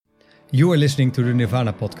You are listening to the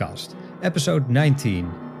Nirvana Podcast, episode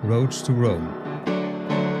 19, Roads to Rome.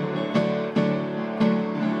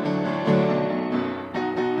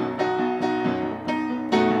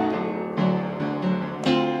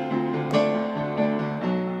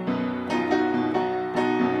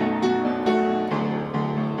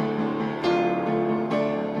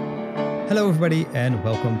 Hello everybody and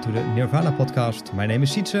welcome to the Nirvana Podcast. My name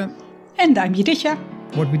is Sietse. And I'm Juditja.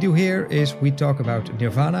 What we do here is we talk about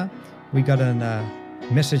Nirvana. We got a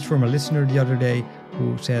message from a listener the other day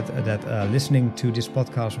who said that listening to this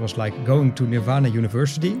podcast was like going to Nirvana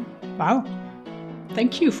University. Wow.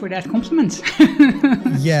 Thank you for that compliment.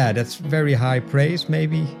 Yeah, that's very high praise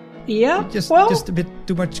maybe. Yeah, Just a bit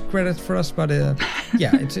too much credit for us, but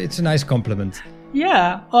yeah, it's a nice compliment.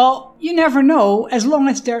 Yeah, well, you never know. As long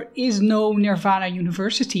as there is no Nirvana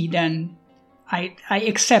University, then I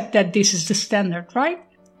accept that this is the standard, right?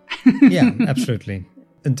 Yeah, absolutely.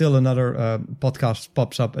 Until another podcast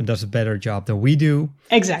pops up and does a better job than we do.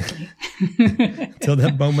 Exactly. Till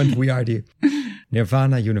that moment, we are the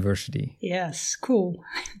Nirvana University. Yes, cool.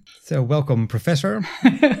 So welcome, Professor.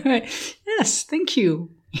 Yes, thank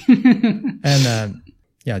you. And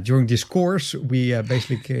yeah, during this course, we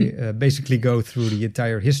basically go through the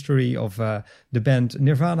entire history of the band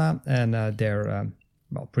Nirvana and their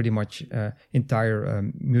pretty much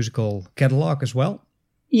entire musical catalog as well.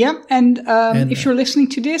 Yeah, and if you're listening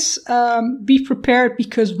to this, be prepared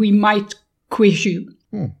because we might quiz you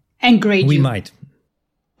and grade you. We might.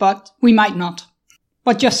 But we might not.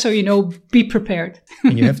 But just so you know, be prepared.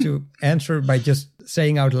 And you have to answer by just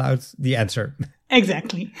saying out loud the answer.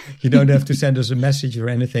 Exactly. You don't have to send us a message or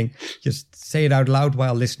anything. Just say it out loud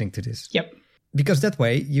while listening to this. Yep. Because that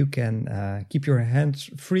way you can keep your hands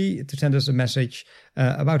free to send us a message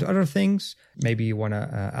about other things. Maybe you want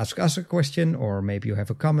to ask us a question, or maybe you have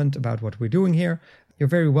a comment about what we're doing here. You're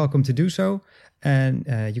very welcome to do so. And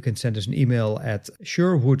you can send us an email at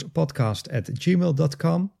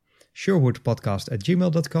sherwoodpodcast@gmail.com.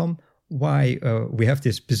 sherwoodpodcast@gmail.com. Why we have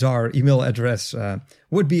this bizarre email address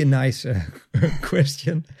would be a nice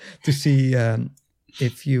question to see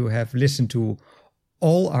if you have listened to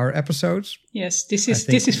all our episodes. Yes, this is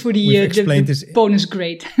for the bonus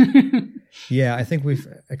grade. Yeah, I think we've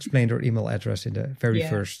explained our email address in the very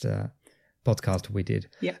first podcast we did.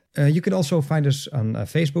 Yeah. You can also find us on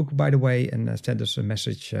Facebook, by the way, and send us a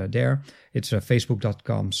message there. It's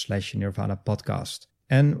facebook.com/Nirvana Podcast.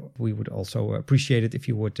 And we would also appreciate it if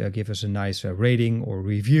you would give us a nice rating or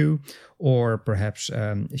review, or perhaps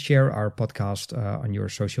share our podcast on your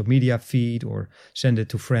social media feed, or send it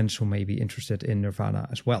to friends who may be interested in Nirvana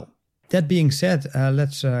as well. That being said,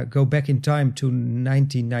 let's go back in time to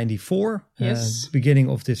 1994, yes. Beginning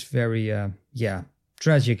of this very,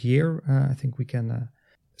 tragic year, I think we can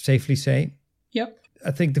safely say. Yep.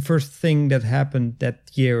 I think the first thing that happened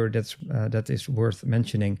that year that is worth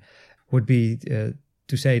mentioning would be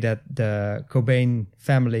to say that the Cobain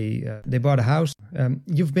family, they bought a house.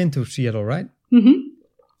 You've been to Seattle, right? Mm-hmm.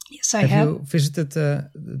 Yes, I have. Have you visited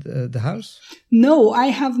the house? No, I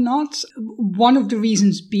have not. One of the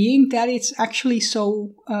reasons being that it's actually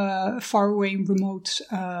so far away and remote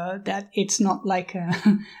that it's not like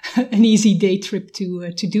an easy day trip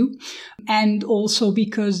to do. And also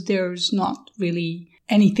because there's not really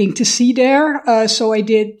anything to see there. So I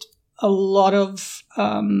did a lot of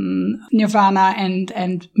Nirvana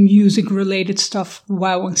and music related stuff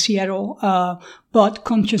while in Seattle, but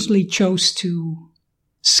consciously chose to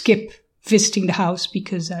skip visiting the house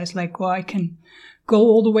because I was like, well, I can go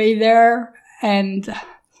all the way there and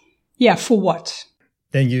yeah, for what?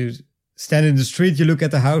 Then you stand in the street, you look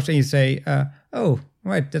at the house and you say, oh,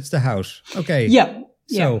 right, that's the house. Okay. Yeah.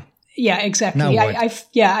 So, yeah, exactly. Now what? I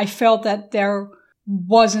felt that there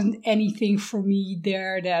wasn't anything for me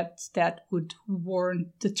there that would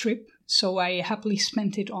warrant the trip. So I happily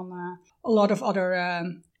spent it on a lot of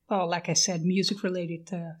other, like I said,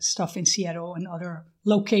 music-related stuff in Seattle and other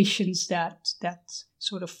locations that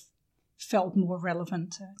sort of felt more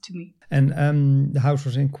relevant to me. And the house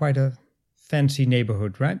was in quite a fancy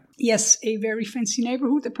neighborhood, right? Yes, a very fancy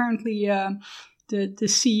neighborhood. Apparently, the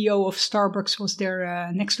CEO of Starbucks was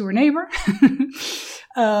their next-door neighbor.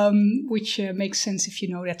 Which makes sense if you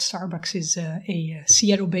know that Starbucks is a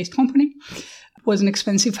Seattle-based company. It was an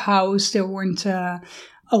expensive house. There weren't a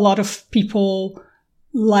lot of people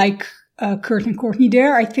like Kurt and Courtney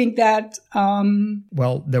there. I think that...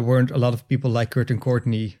 well, there weren't a lot of people like Kurt and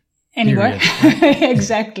Courtney. Anyway, period.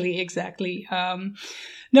 exactly.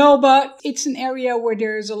 No, but it's an area where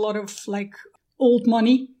there's a lot of like old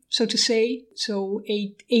money, so to say. So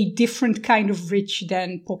a different kind of rich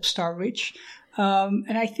than pop star rich.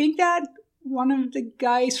 And I think that one of the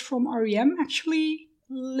guys from REM actually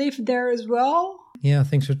lived there as well. Yeah, I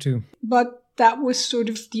think so too. But that was sort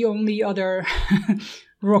of the only other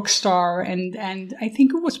rock star. And I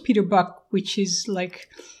think it was Peter Buck, which is like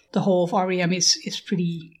the whole of REM is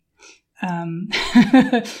pretty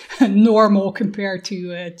normal compared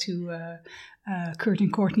to Kurt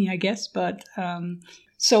and Courtney, I guess. But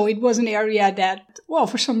so it was an area that, well,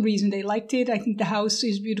 for some reason they liked it. I think the house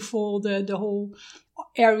is beautiful, the whole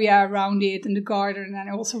area around it and the garden. And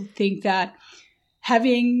I also think that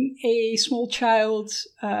having a small child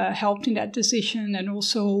helped in that decision, and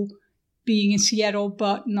also being in Seattle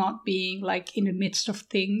but not being like in the midst of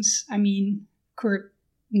things. I mean, Kurt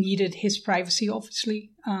needed his privacy,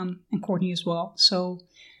 obviously, and Courtney as well. So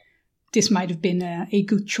this might have been a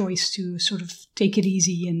good choice to sort of take it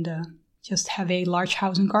easy and just have a large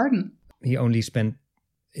house and garden. He only spent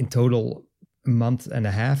in total a month and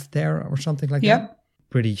a half there or something like Yep. that.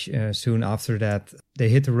 Pretty soon after that, they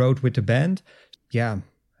hit the road with the band. Yeah,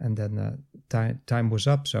 and then time was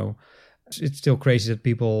up. So it's still crazy that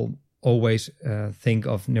people always think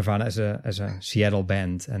of Nirvana as a Seattle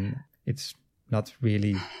band, and it's not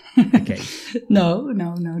really the case. No,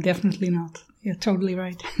 definitely not. You're totally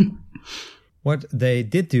right. What they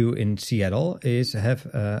did do in Seattle is have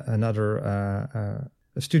another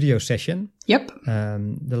studio session. Yep.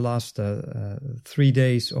 The last 3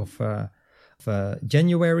 days of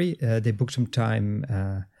January, they booked some time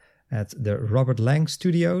at the Robert Lang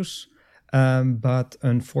Studios. But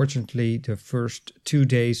unfortunately, the first 2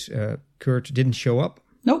 days, Kurt didn't show up.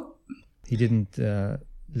 Nope. He didn't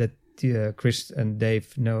let Chris and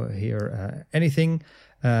Dave hear anything.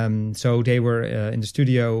 So they were in the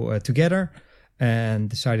studio together and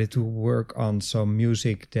decided to work on some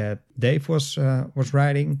music that Dave was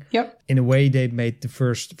writing. Yep. In a way, they made the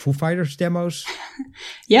first Foo Fighters demos.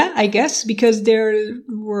 Yeah, I guess, because there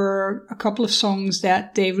were a couple of songs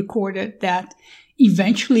that they recorded that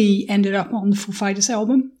eventually ended up on the Foo Fighters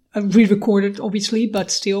album. Re-recorded, obviously, but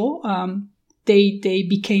still, they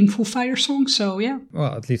became Foo Fighters songs. So yeah.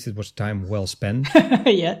 Well, at least it was time well spent.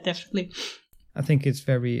 Yeah, definitely. I think it's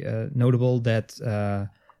very notable that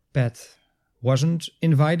Pat wasn't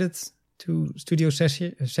invited to studio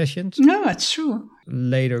sessions. No, that's true.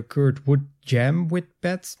 Later, Kurt would jam with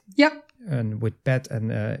Pat. Yep. And with Pat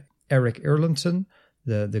and Eric Erlandson,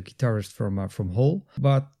 the guitarist from Hole.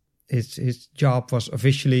 But his job was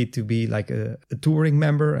officially to be like a touring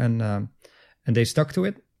member, and they stuck to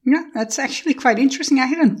it. Yeah, that's actually quite interesting. I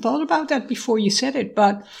hadn't thought about that before you said it,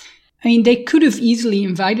 but I mean, they could have easily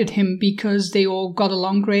invited him because they all got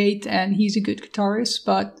along great and he's a good guitarist.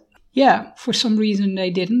 But yeah, for some reason they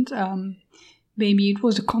didn't. Maybe it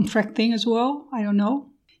was a contract thing as well. I don't know.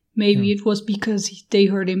 Maybe it was because they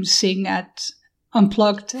heard him sing at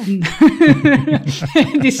Unplugged and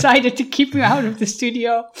decided to keep him out of the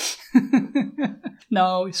studio.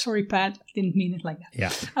 No, sorry, Pat. Didn't mean it like that.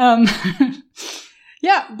 Yeah.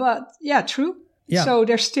 Yeah, but yeah, true. Yeah. So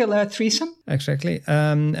there's still a threesome. Exactly.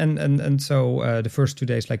 And so the first 2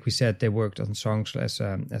 days, like we said, they worked on songs as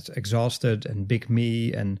Exhausted and Big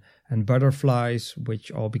Me and Butterflies,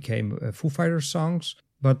 which all became Foo Fighters songs.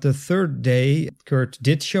 But the third day, Kurt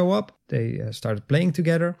did show up. They started playing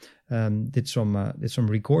together, did some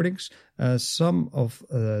recordings. Some of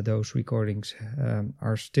those recordings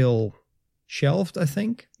are still shelved, I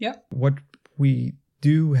think. Yeah. What we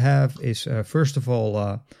do have is, first of all,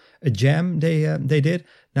 a jam they did.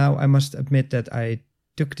 Now, I must admit that I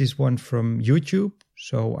took this one from YouTube,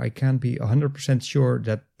 so I can't be 100% sure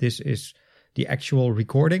that this is the actual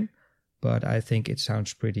recording, but I think it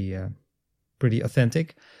sounds pretty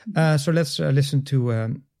authentic. So let's listen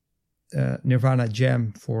to Nirvana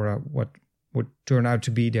Jam for what would turn out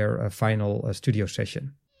to be their final studio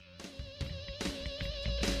session.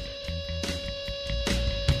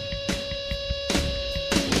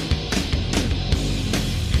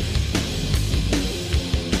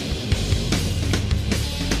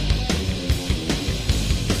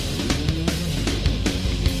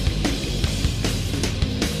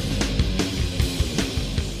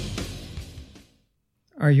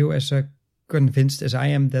 Are you as convinced as I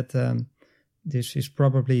am that this is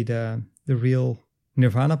probably the real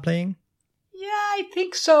Nirvana playing? Yeah, I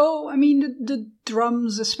think so. I mean, the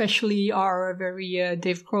drums especially are very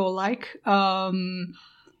Dave Grohl-like.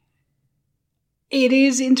 It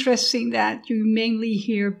is interesting that you mainly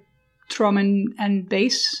hear drum and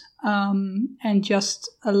bass and just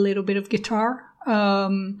a little bit of guitar.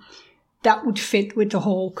 That would fit with the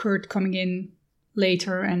whole Kurt coming in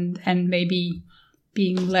later and maybe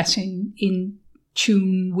being less in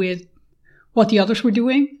tune with what the others were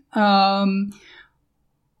doing. On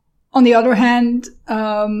the other hand,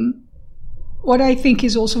 what I think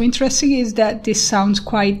is also interesting is that this sounds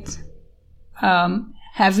quite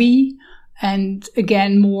heavy, and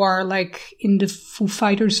again, more like in the Foo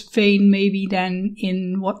Fighters vein maybe than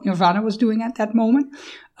in what Nirvana was doing at that moment.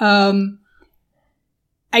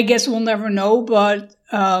 I guess we'll never know, but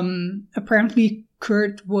apparently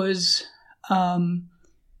Kurt was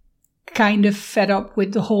kind of fed up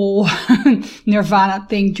with the whole Nirvana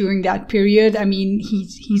thing during that period. I mean,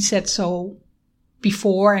 he said so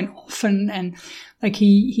before and often, and like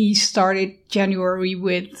he started January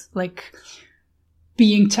with like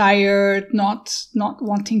being tired, not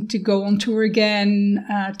wanting to go on tour again,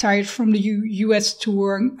 tired from the US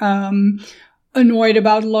tour, annoyed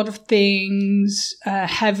about a lot of things,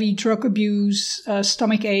 heavy drug abuse,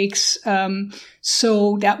 stomach aches.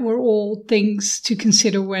 So that were all things to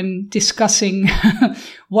consider when discussing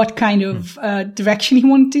what kind of direction he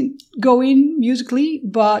wanted to go in musically.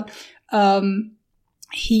 But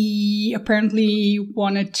he apparently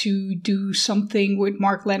wanted to do something with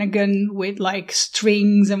Mark Lanegan with like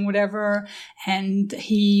strings and whatever. And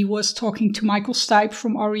he was talking to Michael Stipe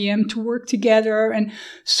from R.E.M. to work together. And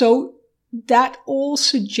so that all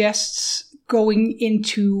suggests going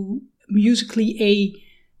into musically a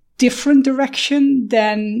different direction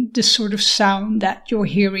than the sort of sound that you're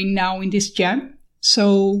hearing now in this jam.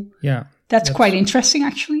 So yeah, that's quite interesting,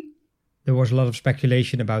 actually. There was a lot of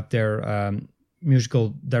speculation about their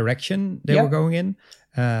musical direction they were going in,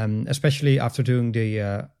 especially after doing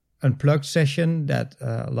the Unplugged session, that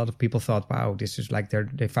a lot of people thought, wow, this is like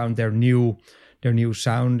they found their new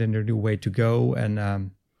sound and their new way to go.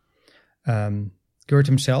 And Kurt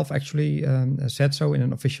himself actually said so in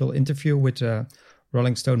an official interview with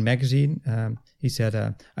Rolling Stone magazine. He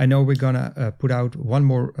said, I know we're gonna put out one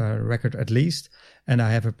more record at least, and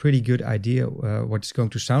I have a pretty good idea what it's going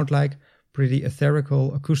to sound like. Pretty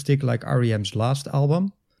ethereal, acoustic, like R.E.M.'s last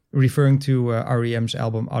album, referring to R.E.M.'s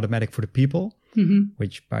album Automatic for the People,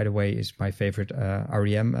 which, by the way, is my favorite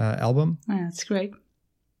R.E.M. album. Oh, that's great.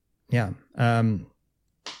 Yeah.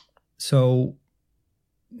 So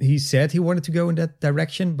he said he wanted to go in that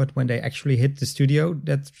direction, but when they actually hit the studio,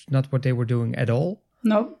 that's not what they were doing at all.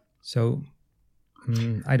 No. So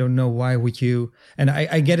I don't know, why would you... And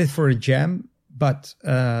I get it for a jam, but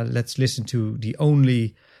let's listen to the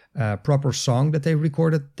only proper song that they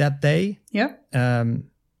recorded that day. Yeah.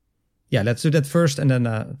 Let's do that first and then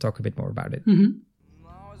talk a bit more about it.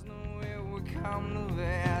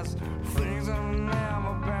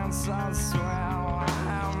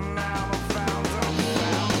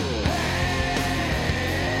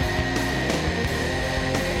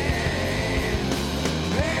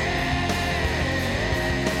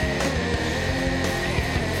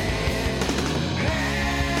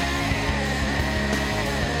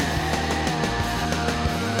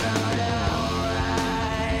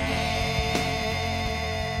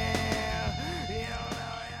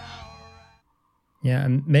 Yeah,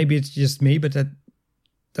 and maybe it's just me, but that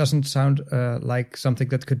doesn't sound like something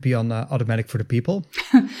that could be on Automatic for the People.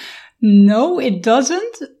 No, it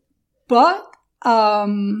doesn't. But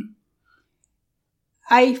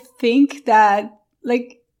I think that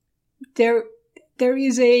like there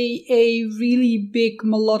is a really big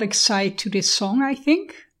melodic side to this song, I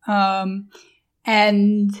think.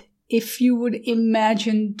 And if you would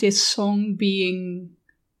imagine this song being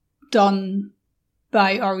done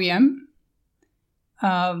by R.E.M.,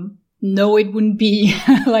 no, it wouldn't be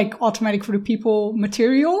like Automatic for the People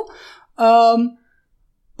material.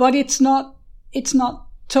 But it's not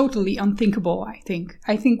totally unthinkable, I think.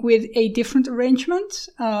 I think with a different arrangement,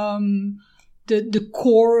 the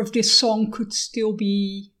core of this song could still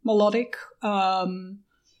be melodic.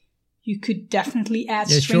 You could definitely add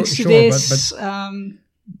strings to this.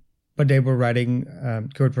 But they were writing,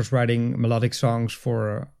 Kurt was writing melodic songs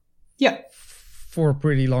for a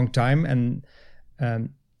pretty long time. And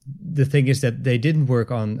the thing is that they didn't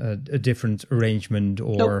work on a different arrangement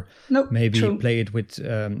or maybe play it with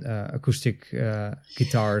acoustic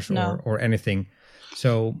guitars or anything.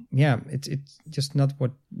 So, yeah, it's just not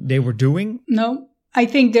what they were doing. No, I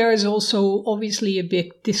think there is also obviously a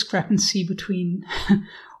big discrepancy between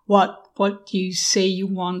what you say you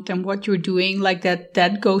want and what you're doing. Like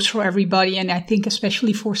that goes for everybody. And I think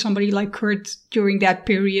especially for somebody like Kurt during that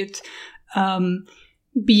period,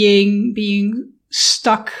 being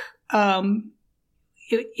stuck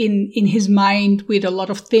in his mind with a lot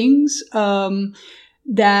of things,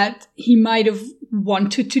 that he might have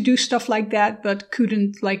wanted to do stuff like that, but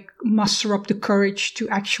couldn't like muster up the courage to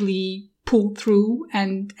actually pull through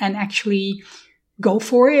and actually go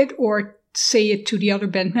for it or say it to the other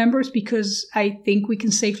band members, because I think we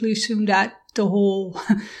can safely assume that the whole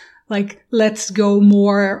like, let's go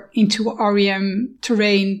more into REM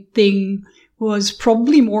terrain thing was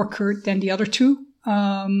probably more Kurt than the other two.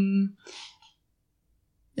 Yeah,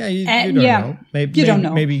 you don't know. You don't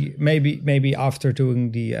know. Maybe after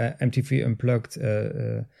doing the MTV Unplugged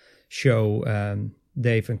show,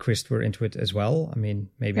 Dave and Chris were into it as well. I mean,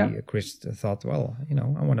 maybe Chris thought, well,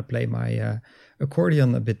 I want to play my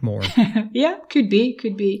accordion a bit more. Yeah, could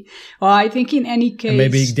be. Well, I think in any case, and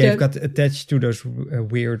maybe Dave got attached to those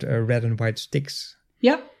weird red and white sticks.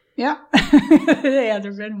 Yeah. Yeah,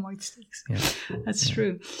 the red and white sticks. Yeah. That's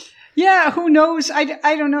true. Yeah, who knows?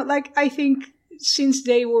 I don't know. Like, I think since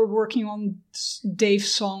they were working on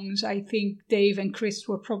Dave's songs, I think Dave and Chris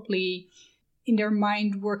were probably in their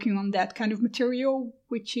mind working on that kind of material,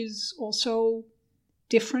 which is also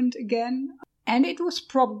different again. And it was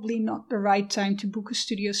probably not the right time to book a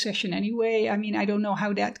studio session anyway. I mean, I don't know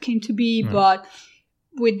how that came to be, but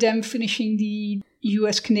with them finishing the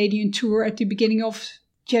US-Canadian tour at the beginning of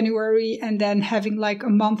January and then having like a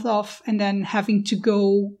month off and then having to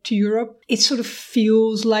go to Europe, it sort of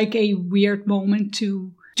feels like a weird moment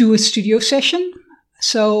to do a studio session.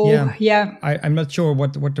 So, yeah. I'm not sure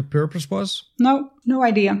what the purpose was. No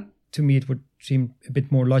idea. To me, it would seem a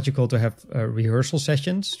bit more logical to have rehearsal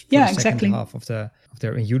sessions for the second half of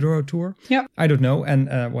their In Utero tour. Yeah. I don't know.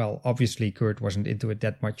 And, well, obviously Kurt wasn't into it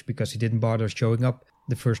that much because he didn't bother showing up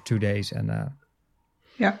the first 2 days. And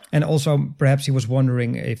and also perhaps he was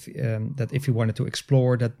wondering if he wanted to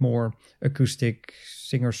explore that more acoustic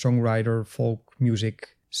singer-songwriter folk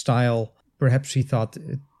music style, perhaps he thought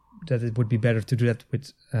that it would be better to do that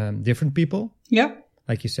with different people. Yeah.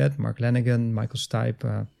 Like you said, Mark Lanegan, Michael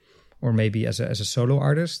Stipe, or maybe as a solo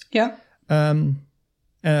artist. Yeah.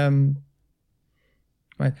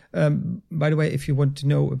 Right. By the way, if you want to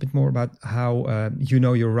know a bit more about how You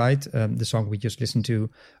Know You're Right, the song we just listened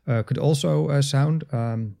to, could also sound.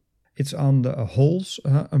 It's on the Holes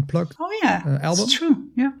Unplugged album. That's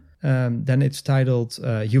true. Yeah. Then it's titled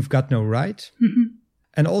You've Got No Right. Mm-hmm.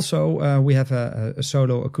 And also we have a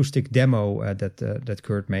solo acoustic demo that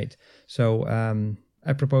Kurt made. So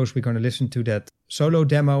I propose we're going to listen to that solo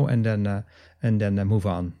demo and then move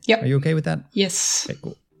on. Yep. Are you okay with that? Yes. Okay,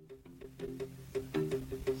 cool.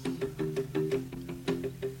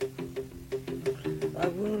 I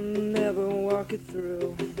will never walk it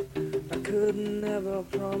through. I could never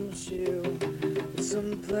promise you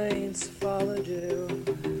some planes to follow you.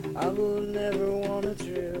 I will never want to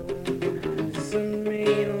do. It's a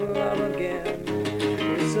mean love again.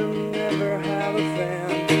 It's a never have a fan.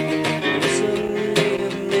 It's a mean.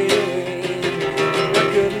 I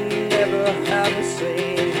could never have a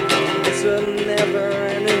scene. It's a never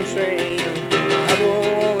ending train. I will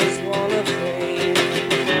always want to think.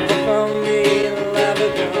 From me.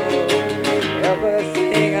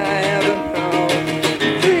 Everything I ever know.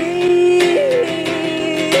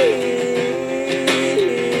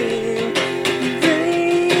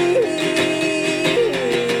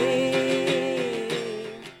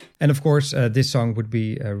 And of course, this song would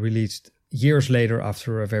be released years later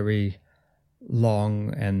after a very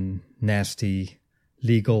long and nasty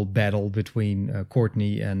legal battle between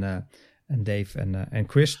Courtney and Dave and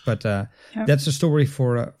Chris. But that's a story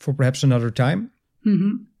for perhaps another time.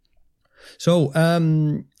 Mm-hmm. So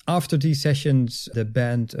after these sessions, the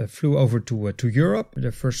band flew over to Europe.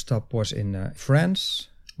 The first stop was in France,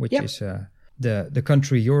 which is the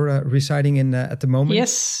country you're residing in at the moment.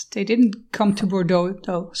 Yes, they didn't come to Bordeaux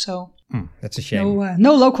though, so that's a shame.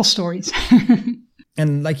 No local stories.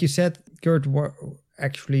 And like you said, Kurt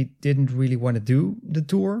actually didn't really want to do the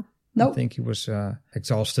tour. No. I think he was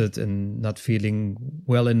exhausted and not feeling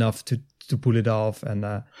well enough to pull it off. And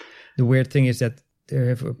the weird thing is that they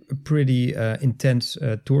have a pretty intense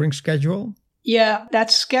touring schedule. Yeah, that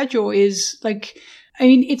schedule is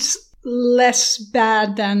it's less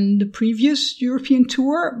bad than the previous European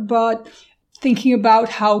tour, but thinking about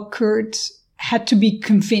how Kurt had to be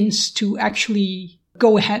convinced to actually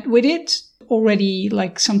go ahead with it already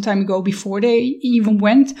some time ago before they even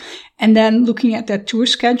went. And then looking at that tour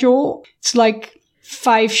schedule, it's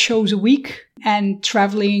 5 shows a week and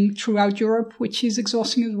traveling throughout Europe, which is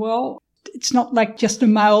exhausting as well. It's not just the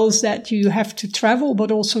miles that you have to travel,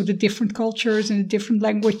 but also the different cultures and the different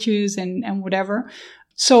languages and whatever.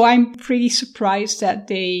 So I'm pretty surprised that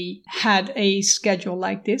they had a schedule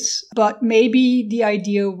like this. But maybe the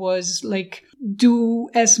idea was do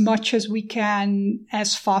as much as we can,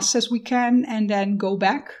 as fast as we can, and then go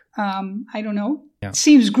back. I don't know. Yeah. It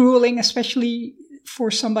seems grueling, especially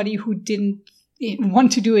for somebody who didn't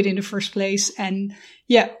want to do it in the first place. And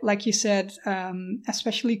yeah, like you said,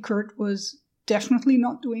 especially Kurt was definitely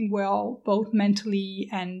not doing well, both mentally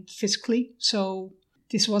and physically. So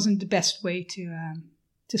this wasn't the best way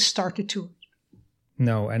to start the tour.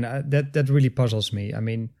 No, and that really puzzles me. I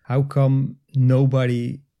mean, how come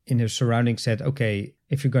nobody in his surroundings said, okay,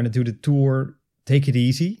 if you're going to do the tour, take it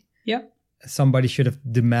easy? Yeah. Somebody should have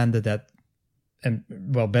demanded that. And,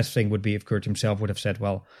 well, best thing would be if Kurt himself would have said,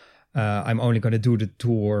 well, I'm only going to do the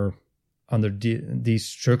tour under these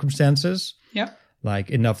circumstances. Yeah. Like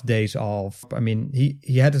enough days off. I mean,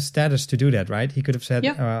 he had a status to do that, right? He could have said,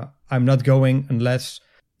 I'm not going unless,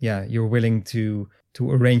 you're willing to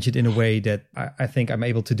arrange it in a way that I think I'm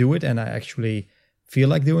able to do it and I actually feel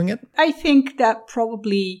like doing it. I think that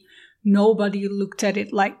probably nobody looked at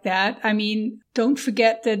it like that. I mean, don't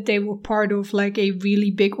forget that they were part of like a really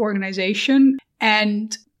big organization,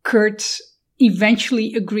 and Kurt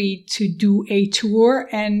eventually agreed to do a tour,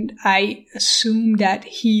 and I assume that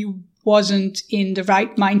he wasn't in the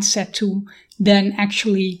right mindset to then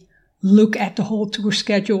actually look at the whole tour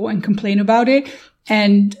schedule and complain about it.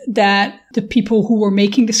 And that the people who were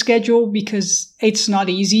making the schedule, because it's not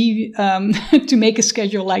easy to make a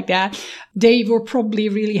schedule like that, they were probably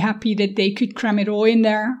really happy that they could cram it all in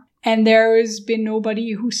there. And there has been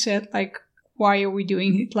nobody who said, like, why are we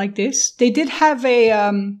doing it like this? They did have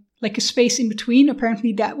a space in between.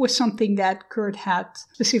 Apparently that was something that Kurt had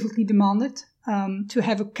specifically demanded, to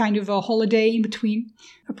have a kind of a holiday in between.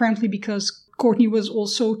 Apparently because Courtney was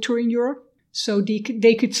also touring Europe. So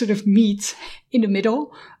they could sort of meet in the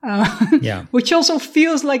middle, which also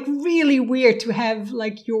feels like really weird to have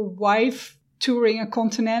like your wife touring a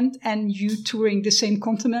continent and you touring the same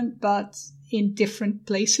continent, but in different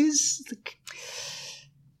places.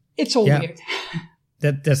 It's all weird.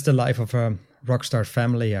 That's the life of a rock star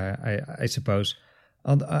family, I suppose.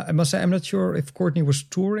 I must say, I'm not sure if Courtney was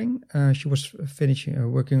touring. She was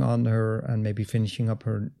working on her and maybe finishing up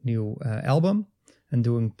her new album and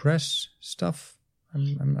doing press stuff.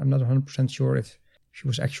 I'm not 100% sure if she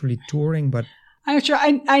was actually touring, but I'm not sure.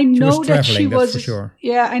 I know that she was. For sure.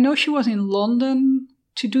 Yeah, I know she was in London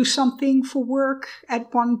to do something for work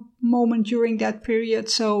at one moment during that period.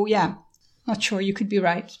 So yeah, not sure. You could be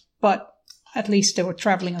right, but at least they were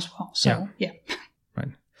traveling as well. So yeah. Right.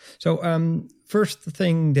 So first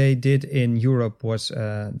thing they did in Europe was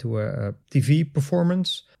do a TV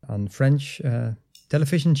performance on French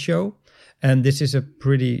television show. And this is a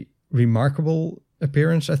pretty remarkable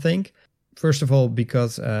appearance, I think. First of all,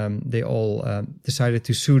 because they all decided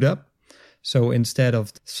to suit up. So instead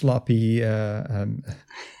of sloppy,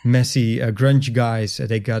 messy grunge guys,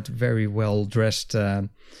 they got very well dressed,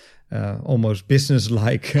 almost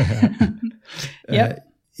business-like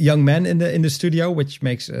young men in the studio, which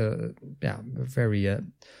makes a very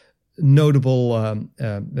notable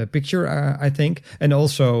picture, I think. And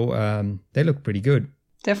also, they look pretty good.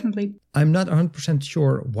 Definitely. I'm not 100%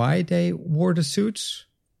 sure why they wore the suits.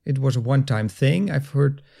 It was a one-time thing. I've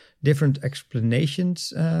heard different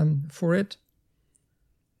explanations for it.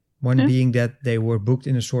 One being that they were booked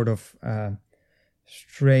in a sort of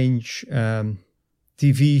strange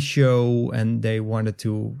TV show and they wanted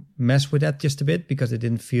to mess with that just a bit because they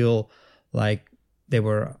didn't feel like they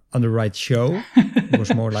were on the right show. It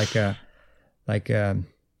was more like a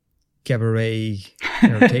cabaret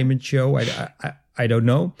entertainment show. I don't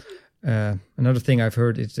know. Another thing I've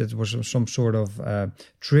heard is that it was some sort of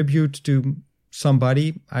tribute to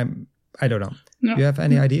somebody. I don't know. No. Do you have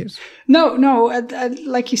any ideas? No.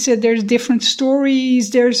 Like you said, there's different stories.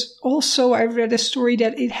 There's also, I read a story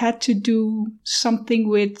that it had to do something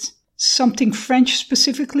with something French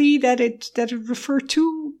specifically that it referred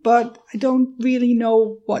to, but I don't really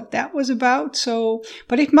know what that was about. So,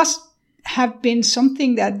 but it must have been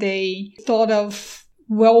something that they thought of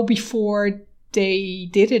well before they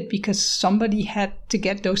did it, because somebody had to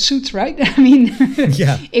get those suits, right? I mean,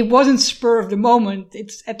 It wasn't spur of the moment.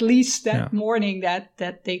 It's at least that morning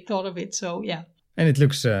that they thought of it. So yeah. And it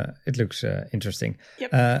looks interesting.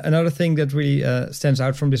 Yep. Another thing that really stands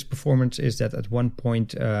out from this performance is that at one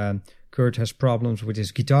point Kurt has problems with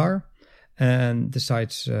his guitar and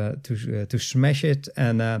decides to smash it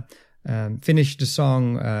and finish the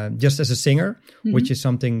song just as a singer, which is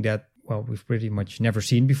something that we've pretty much never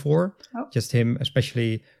seen before. Oh. Just him,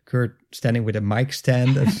 especially Kurt, standing with a mic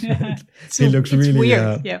stand. He looks really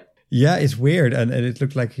weird. It's weird, and it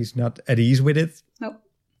looked like he's not at ease with it. No.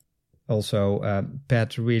 Also,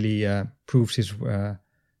 Pat really proves his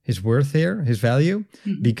worth here, his value,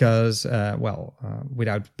 because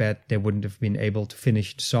without Pat, they wouldn't have been able to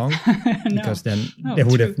finish the song because then they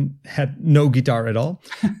would have had no guitar at all.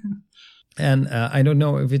 And I don't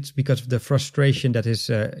know if it's because of the frustration that his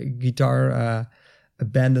guitar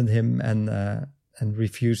abandoned him and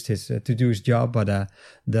refused to do his job, but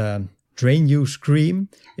the Drain You Scream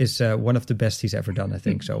is one of the best he's ever done, I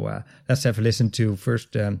think. So let's have a listen to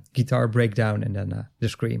first guitar breakdown and then the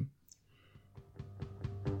scream.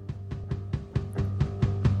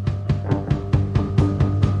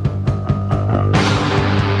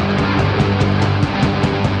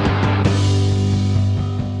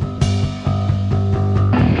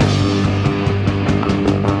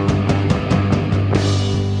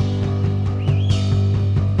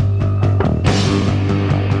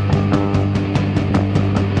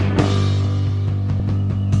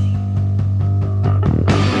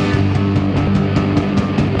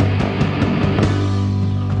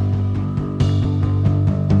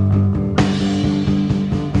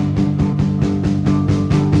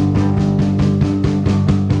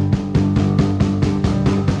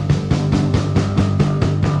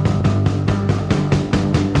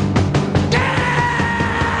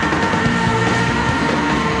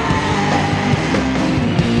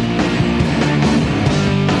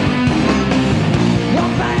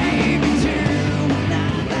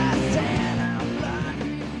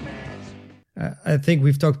 I think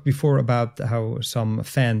we've talked before about how some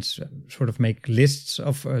fans sort of make lists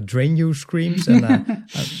of Drain You screams, and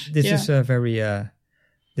this is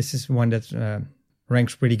this is one that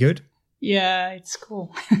ranks pretty good. Yeah, it's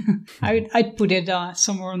cool. I'd put it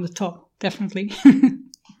somewhere on the top, definitely.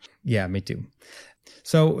 Yeah, me too.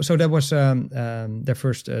 So that was their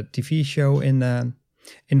first TV show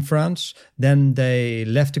in France. Then they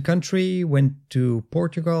left the country, went to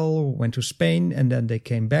Portugal, went to Spain, and then they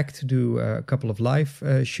came back to do a couple of live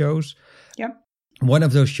shows. Yep. One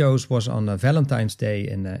of those shows was on Valentine's Day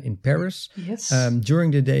in Paris. Yes.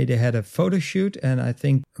 During the day, they had a photo shoot, and I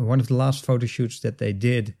think one of the last photo shoots that they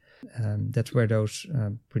did, that's where those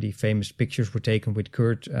pretty famous pictures were taken with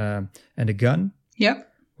Kurt and a gun. Yep.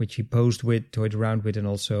 Which he posed with, toyed around with, and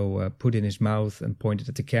also put in his mouth and pointed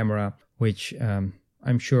at the camera, which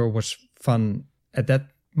I'm sure was fun at that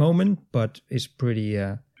moment, but is pretty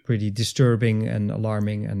disturbing and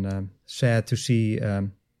alarming and sad to see.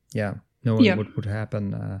 Knowing what would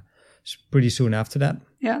happen pretty soon after that.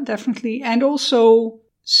 Yeah, definitely. And also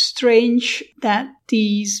strange that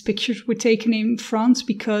these pictures were taken in France,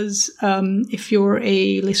 because if you're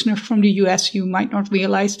a listener from the US, you might not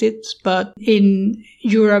realize it, but in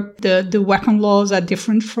Europe, the weapon laws are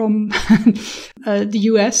different from the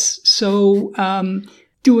US. So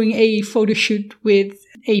doing a photo shoot with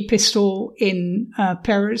a pistol in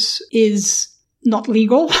Paris is not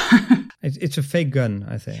legal. It's a fake gun,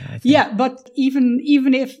 I think. Yeah, but even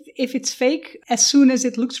if it's fake, as soon as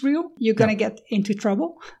it looks real, you're going to get into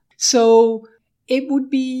trouble. So it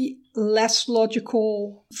would be less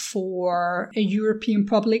logical for a European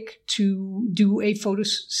public to do a photo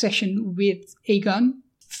session with a gun,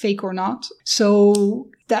 fake or not. So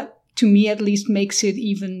that, to me at least, makes it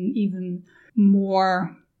even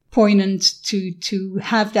more poignant to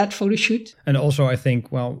have that photo shoot. And also I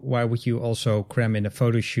think, well, why would you also cram in a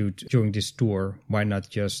photo shoot during this tour? Why not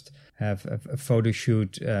just have a photo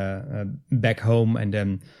shoot back home and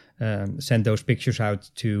then send those pictures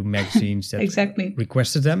out to magazines that exactly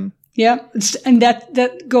requested them? Yeah, and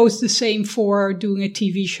that goes the same for doing a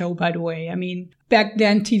TV show, by the way. I mean, back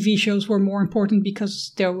then TV shows were more important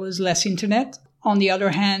because there was less internet. On the other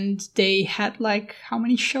hand, they had like how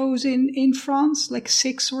many shows in France? Like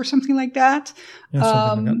 6 or something like that. Yeah,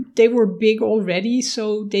 something like that. They were big already,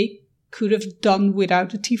 so they could have done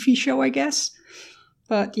without a TV show, I guess.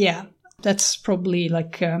 But yeah, that's probably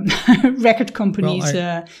like record companies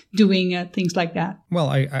doing things like that. Well,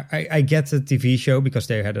 I get the TV show because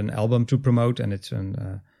they had an album to promote, and it's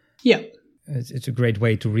it's a great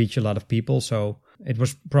way to reach a lot of people. So it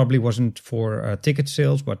probably wasn't for ticket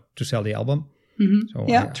sales, but to sell the album. Mm-hmm.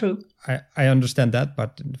 So true. I understand that,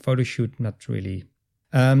 but the photo shoot, not really.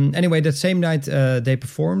 Anyway, that same night they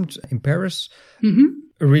performed in Paris. Mm-hmm.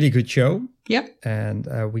 A really good show. Yeah. And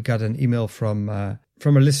we got an email from a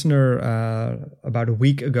listener about a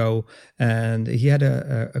week ago, and he had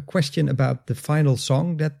a question about the final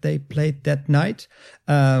song that they played that night,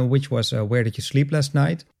 which was "Where Did You Sleep Last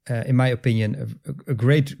Night?" In my opinion, a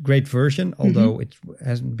great version, although it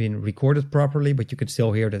hasn't been recorded properly, but you can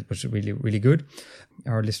still hear that it was really, really good.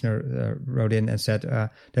 Our listener wrote in and said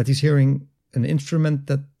that he's hearing an instrument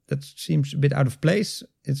that seems a bit out of place.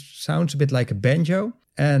 It sounds a bit like a banjo.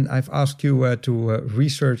 And I've asked you to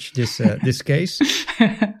research this case.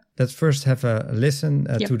 Let's first have a listen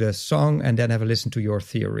to the song and then have a listen to your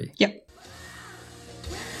theory. Yep.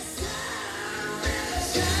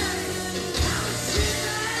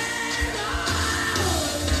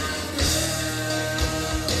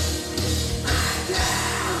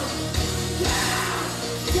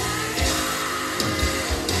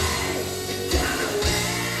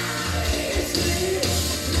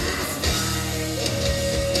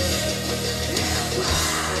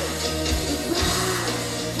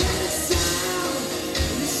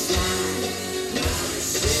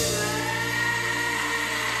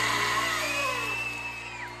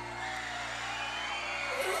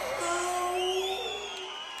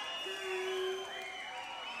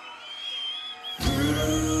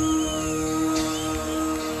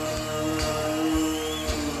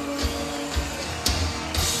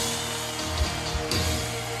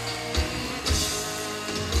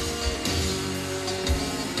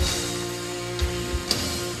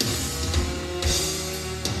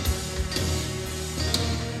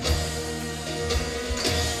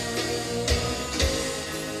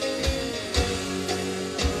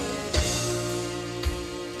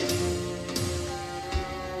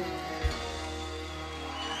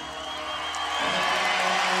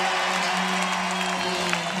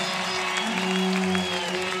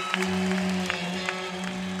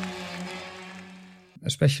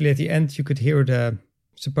 especially at the end, you could hear the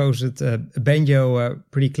supposed banjo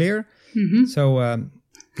pretty clear. Mm-hmm. So,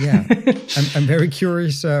 yeah, I'm very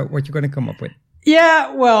curious what you're going to come up with.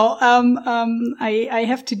 Yeah, well, I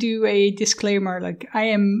have to do a disclaimer. Like, I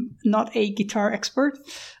am not a guitar expert,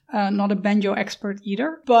 not a banjo expert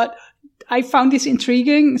either, but I found this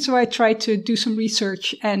intriguing, so I tried to do some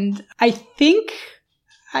research, and I think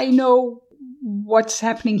I know what's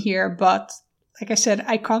happening here, but like I said,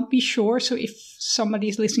 I can't be sure. So if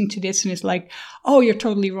somebody's listening to this and is like, oh, you're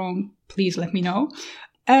totally wrong, please let me know.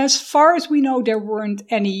 As far as we know, there weren't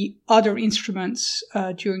any other instruments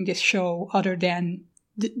during this show other than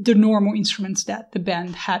the normal instruments that the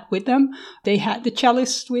band had with them. They had the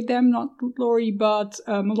cellist with them, not Laurie, but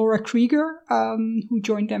Melora Krieger, who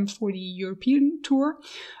joined them for the European tour.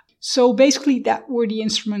 So basically, that were the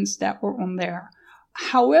instruments that were on there.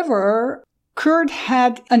 However, Kurt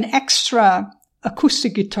had an extra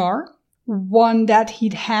acoustic guitar, one that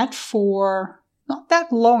he'd had for not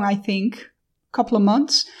that long, I think, a couple of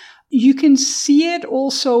months. You can see it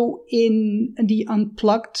also in the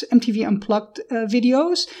Unplugged, MTV Unplugged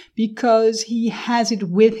videos, because he has it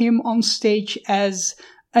with him on stage as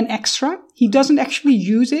an extra. He doesn't actually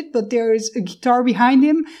use it, but there is a guitar behind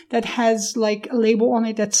him that has like a label on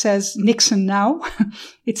it that says Nixon Now.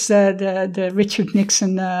 It's the Richard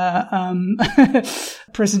Nixon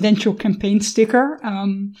presidential campaign sticker.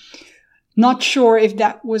 Not sure if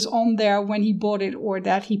that was on there when he bought it or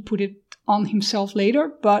that he put it on himself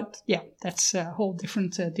later, but yeah, that's a whole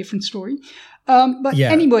different story.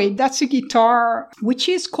 Anyway, that's a guitar which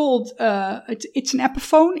is called it's an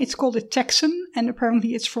Epiphone. It's called a Texan, and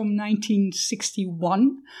apparently it's from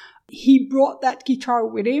 1961. He brought that guitar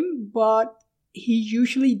with him, but he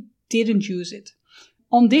usually didn't use it.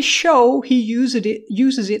 On this show, he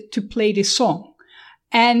uses it to play this song.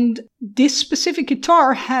 And this specific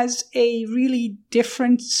guitar has a really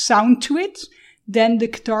different sound to it than the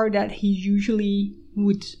guitar that he usually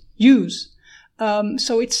would use.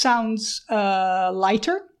 So it sounds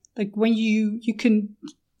lighter. Like when you can,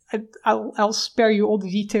 I'll spare you all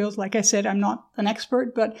the details. Like I said, I'm not an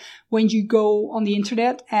expert, but when you go on the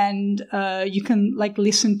internet and you can like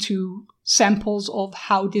listen to samples of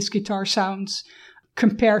how this guitar sounds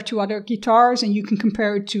compared to other guitars, and you can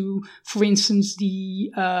compare it to, for instance, the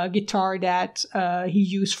guitar that he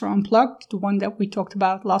used for Unplugged, the one that we talked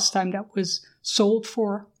about last time that was sold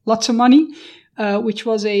for lots of money, which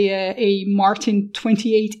was a Martin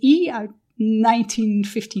 28E out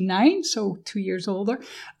 1959, so 2 years older.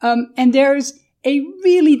 And there's a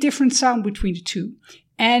really different sound between the two.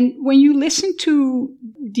 And when you listen to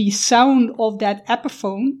the sound of that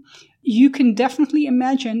Epiphone, you can definitely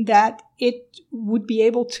imagine that it would be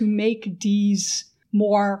able to make these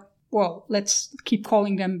more, well, let's keep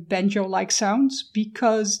calling them banjo-like sounds,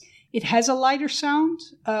 because it has a lighter sound.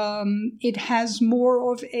 It has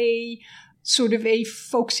more of a sort of a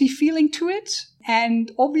folksy feeling to it.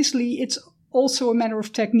 And obviously, it's also a matter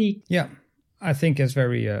of technique. Yeah, I think it's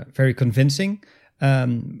very, very convincing.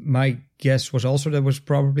 My guess was also that was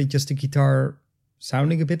probably just a guitar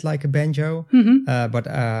sounding a bit like a banjo, but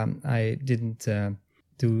I didn't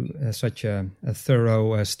do such a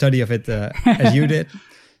thorough study of it as you did.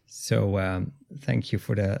 So thank you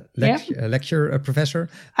for the lecture, Professor.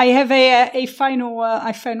 I have a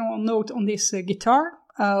final note on this guitar,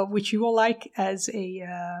 which you will like as a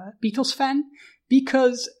Beatles fan,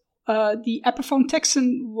 because the Epiphone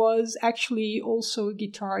Texan was actually also a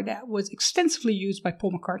guitar that was extensively used by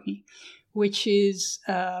Paul McCartney, which is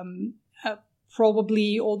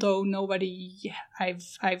probably, although nobody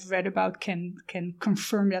I've read about can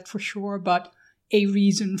confirm that for sure, but a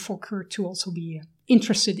reason for Kurt to also be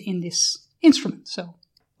interested in this instrument. So,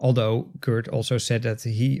 although Kurt also said that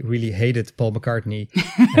he really hated Paul McCartney,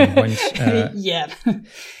 and once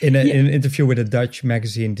in an interview with a Dutch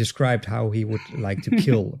magazine described how he would like to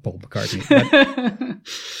kill Paul McCartney.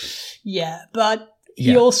 But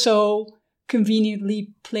he also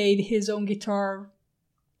conveniently played his own guitar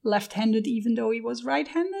left-handed, even though he was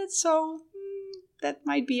right-handed. So that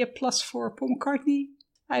might be a plus for Paul McCartney.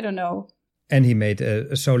 I don't know. And he made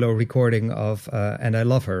a solo recording of "And I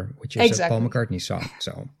Love Her," which is a Paul McCartney song.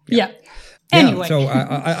 So Anyway, so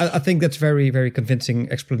I think that's very, very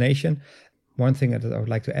convincing explanation. One thing that I would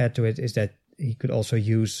like to add to it is that he could also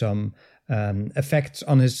use some effects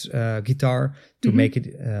on his guitar to make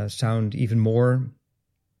it sound even more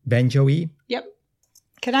banjo-y. Yep.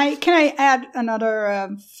 Can I add another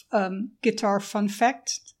guitar fun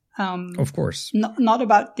fact? Of course. Not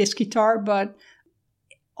about this guitar, but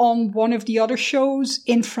on one of the other shows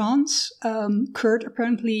in France, Kurt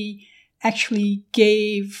apparently actually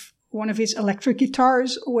gave one of his electric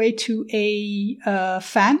guitars away to a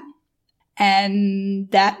fan. And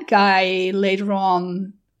that guy later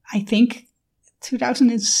on, I think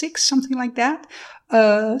 2006, something like that,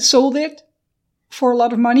 sold it for a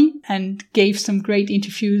lot of money and gave some great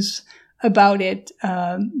interviews about it,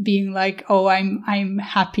 being like, oh, I'm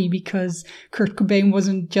happy because Kurt Cobain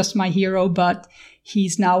wasn't just my hero, but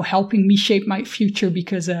he's now helping me shape my future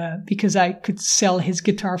because I could sell his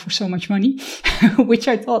guitar for so much money, which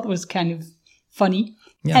I thought was kind of funny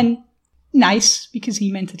and nice because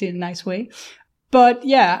he meant it in a nice way. But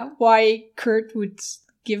yeah, why Kurt would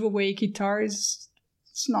give away guitars,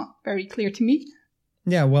 it's not very clear to me.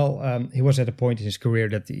 Yeah, well, he was at a point in his career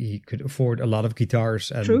that he could afford a lot of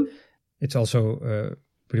guitars. And True. It's also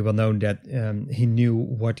pretty well known that he knew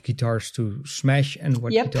what guitars to smash and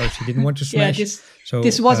what guitars he didn't want to smash.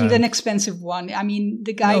 This wasn't an expensive one. I mean,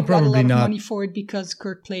 the guy got a lot of money for it because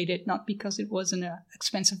Kurt played it, not because it was an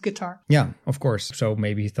expensive guitar. Yeah, of course. So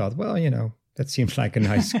maybe he thought, well, that seems like a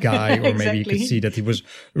nice guy, or maybe you could see that he was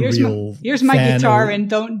here's my guitar, and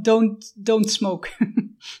don't smoke.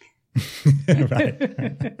 Right.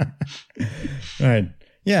 Right.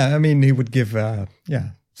 Yeah, I mean, he would give,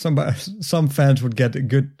 some fans would get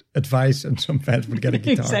good advice and some fans would get a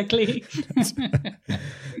guitar. Exactly.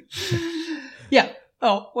 Yeah.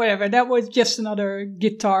 Oh, whatever. That was just another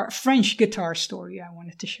French guitar story I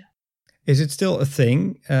wanted to share. Is it still a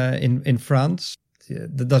thing in France?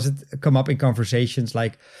 Does it come up in conversations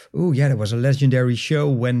like, oh, yeah, there was a legendary show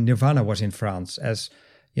when Nirvana was in France, as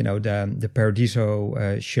the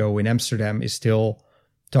Paradiso show in Amsterdam is still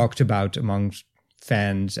talked about amongst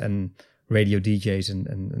fans and radio DJs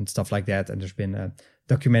and stuff like that. And there's been a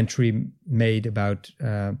documentary made about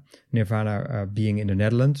Nirvana being in the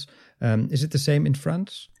Netherlands. Is it the same in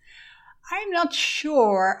France? I'm not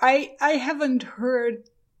sure. I haven't heard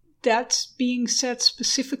that being said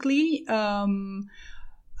specifically.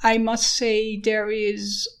 I must say there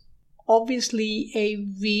is obviously a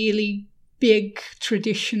really big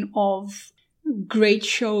tradition of great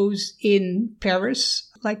shows in Paris,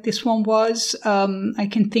 like this one was. I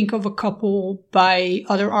can think of a couple by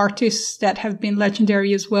other artists that have been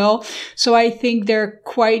legendary as well. So I think they're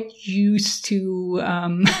quite used to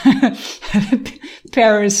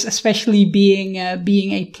Paris, especially being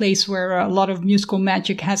a place where a lot of musical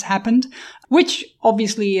magic has happened, which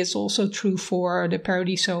obviously is also true for the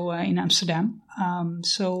Paradiso in Amsterdam.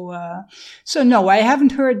 So no, I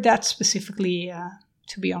haven't heard that specifically,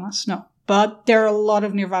 to be honest, no. But there are a lot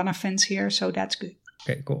of Nirvana fans here, so that's good.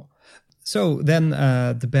 Okay, cool. So then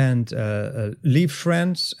the band leaves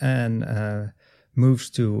France and moves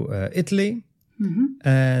to Italy. Mm-hmm.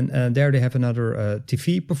 And there they have another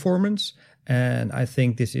TV performance. And I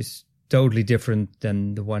think this is totally different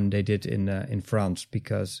than the one they did in France,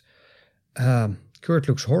 because Kurt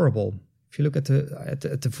looks horrible. If you look at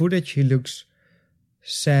the footage, he looks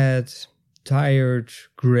sad, tired,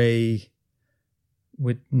 gray,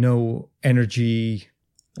 with no energy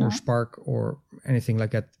or spark or anything like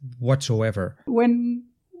that whatsoever. When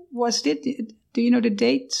was it? Do you know the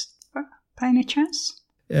date by any chance?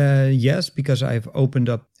 Yes, because I've opened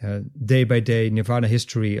up day by day Nirvana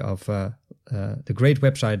history of the great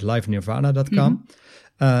website livenirvana.com.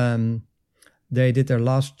 Mm-hmm. They did their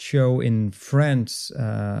last show in France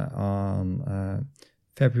on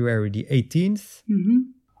February the 18th. Mm-hmm.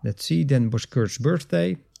 Let's see, then was Kurt's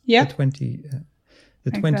birthday. Yeah. The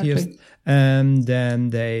 20th. And then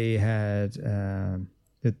they had the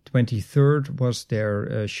 23rd was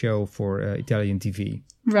their show for Italian TV.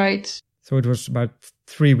 Right. So it was about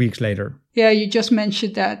 3 weeks later. Yeah, you just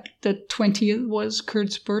mentioned that the 20th was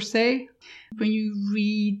Kurt's birthday. When you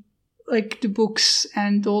read the books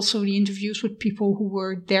and also the interviews with people who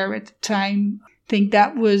were there at the time, I think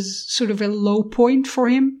that was sort of a low point for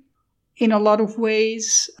him in a lot of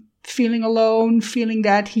ways. Feeling alone, feeling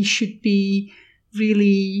that he should be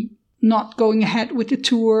really not going ahead with the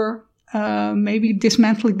tour, maybe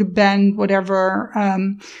dismantling the band, whatever.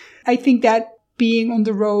 I think that being on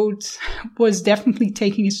the road was definitely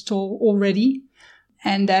taking its toll already,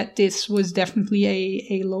 and that this was definitely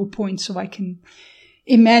a low point. So I can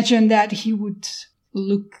imagine that he would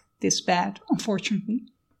look this bad, unfortunately.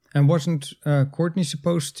 And wasn't Courtney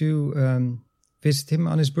supposed to visit him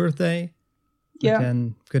on his birthday? Yeah. But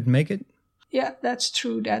then couldn't make it? Yeah, that's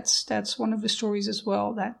true. That's one of the stories as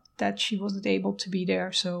well, that she wasn't able to be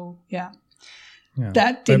there. So yeah.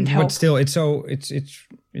 That didn't help. But still,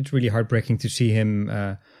 it's really heartbreaking to see him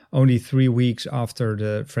only 3 weeks after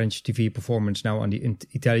the French TV performance, now on the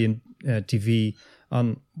Italian TV,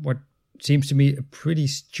 on what seems to me a pretty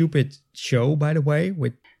stupid show, by the way,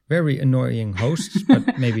 with very annoying hosts.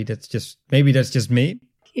 But maybe that's just me.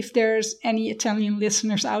 if there's any Italian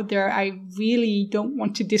listeners out there, I really don't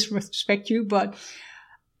want to disrespect you, but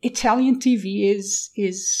Italian TV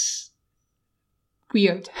is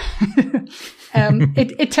weird.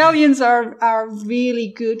 Italians are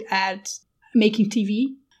really good at making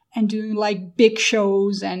TV and doing like big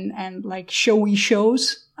shows and like showy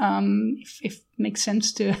shows. If it makes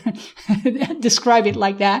sense to describe it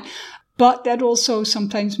like that. But that also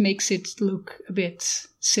sometimes makes it look a bit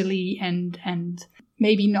silly and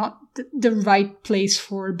maybe not the right place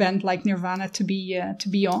for a band like Nirvana to be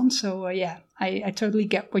on. So I totally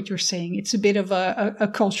get what you're saying. It's a bit of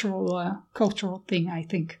a cultural thing, I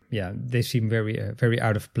think. Yeah, they seem very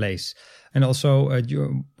out of place. And also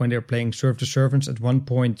when they're playing Serve the Servants, at one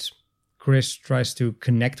point Chris tries to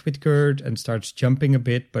connect with Kurt and starts jumping a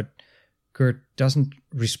bit, but Kurt doesn't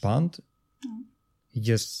respond. He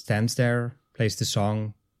just stands there, plays the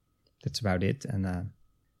song. That's about it. And the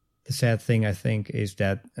sad thing, I think, is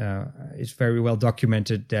that it's very well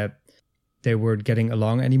documented that they weren't getting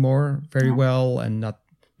along anymore very well and not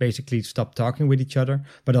basically stopped talking with each other.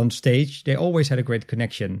 But on stage, they always had a great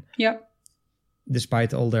connection. Yeah.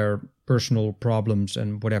 Despite all their personal problems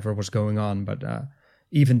and whatever was going on. But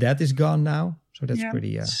even that is gone now. So that's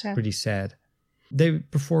pretty sad. They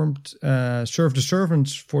performed Serve the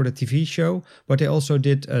Servants for the TV show, but they also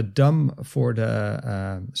did Dumb for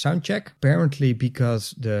the sound check. Apparently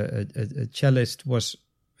because the cellist was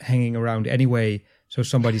hanging around anyway, so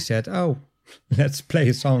somebody said, oh, let's play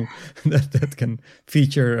a song that can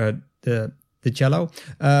feature the cello,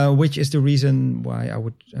 which is the reason why I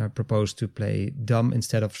would propose to play Dumb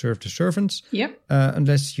instead of Serve the Servants. Yep.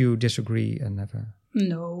 Unless you disagree and have a...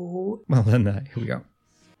 No. Well, then here we go.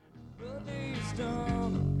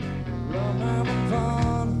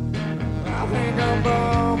 I think I'm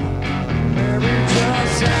dumb, maybe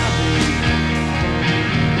just happy.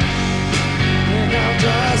 Think I'm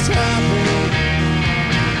just happy.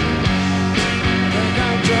 Think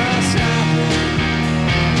I'm just happy.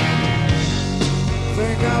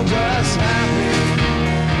 Think I'm just happy.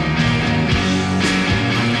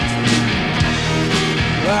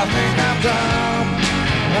 I think I'm dumb.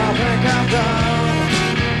 I think I'm dumb.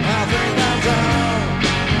 I think I'm dumb.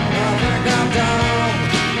 I think I'm dumb.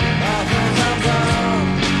 I think I'm dumb.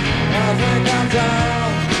 I think I'm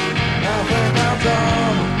dumb. I think I'm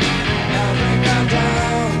dumb. I think I'm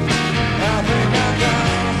dumb. I think I'm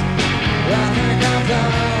dumb. I think I'm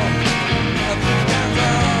dumb. I think I'm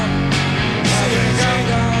dumb. I think I'm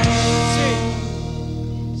dumb.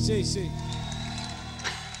 See.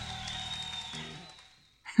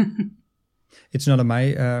 It's not on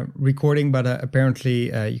my recording, but apparently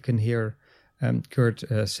you can hear Kurt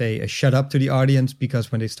say shut up to the audience, because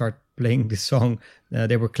when they start playing this song,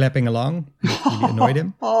 they were clapping along. It really annoyed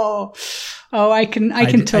him. I can totally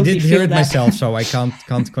feel that. I didn't hear it myself, so I can't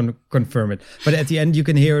confirm it. But at the end, you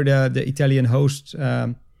can hear the Italian host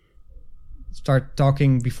start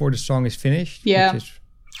talking before the song is finished. Yeah. Which is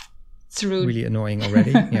it's rude. Really annoying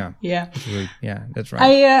already. Yeah. Yeah. It's rude. Yeah, that's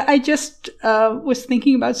right. I just was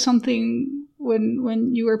thinking about something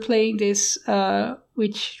when you were playing this,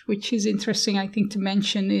 which is interesting, I think, to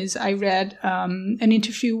mention, is I read an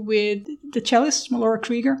interview with the cellist, Melora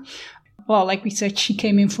Krieger. Well, like we said, she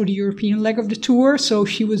came in for the European leg of the tour, so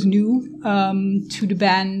she was new to the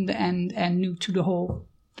band and new to the whole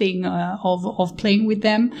thing of playing with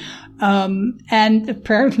them. And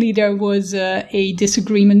apparently there was a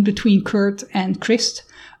disagreement between Kurt and Christ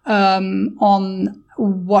on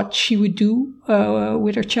what she would do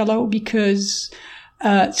with her cello, because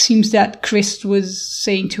it seems that Christ was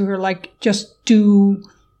saying to her, like, just do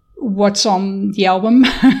what's on the album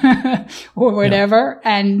or whatever.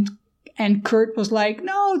 Yeah. And Kurt was like,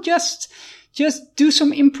 no, just do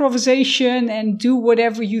some improvisation and do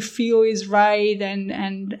whatever you feel is right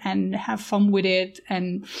and have fun with it.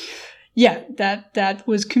 And yeah, that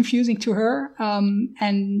was confusing to her.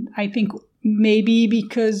 And I think maybe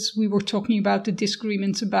because we were talking about the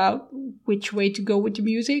disagreements about which way to go with the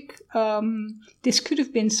music, this could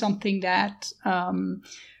have been something that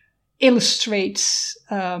illustrates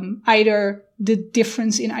either the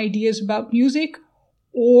difference in ideas about music,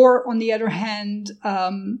 or on the other hand,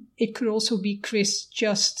 it could also be Chris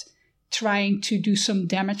just trying to do some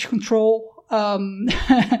damage control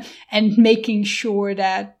and making sure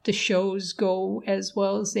that the shows go as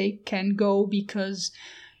well as they can go, because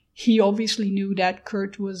he obviously knew that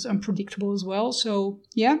Kurt was unpredictable as well. So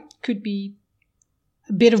yeah, could be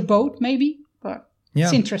a bit of both maybe, but yeah,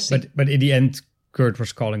 it's interesting. But in the end, Kurt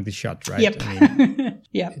was calling the shot, right? Yep. I mean,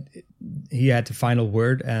 yeah. He had the final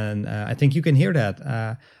word, and I think you can hear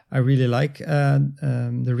that. I really like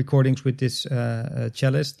the recordings with this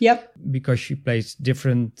cellist. Yep. Because she plays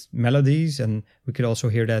different melodies, and we could also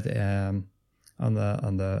hear that on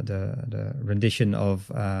the rendition of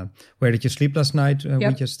 "Where Did You Sleep Last Night?"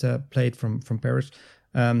 We just played from Paris.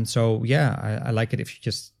 So yeah, I like it if she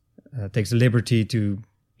just takes the liberty to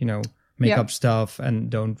make up stuff and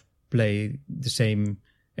don't play the same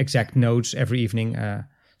exact notes every evening.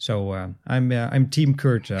 So I'm Team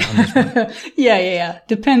Kurt on this one. Yeah.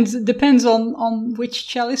 Depends on which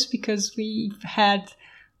cellist, because we've had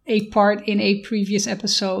a part in a previous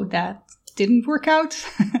episode that didn't work out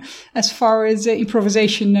as far as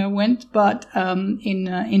improvisation went. But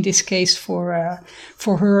in this case, for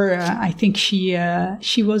her, I think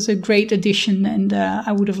she was a great addition, and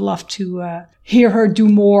I would have loved to hear her do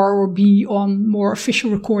more or be on more official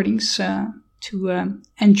recordings to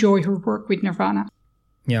enjoy her work with Nirvana.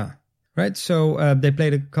 Yeah. Right. So they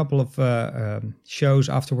played a couple of shows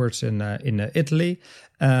afterwards in Italy.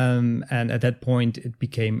 And at that point, it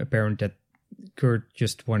became apparent that Kurt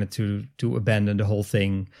just wanted to abandon the whole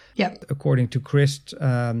thing. Yeah. According to Chris,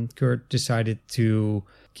 Kurt decided to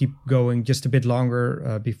keep going just a bit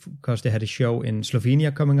longer because they had a show in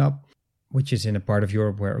Slovenia coming up, which is in a part of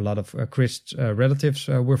Europe where a lot of Chris' relatives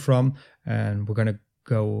were from. And we're going to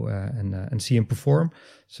go and see him perform.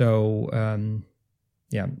 So...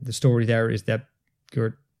 the story there is that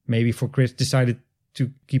Kurt, maybe for Chris, decided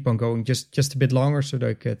to keep on going just a bit longer so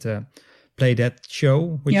they could play that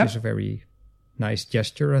show, which is a very nice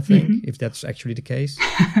gesture, I think, if that's actually the case.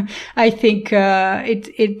 I think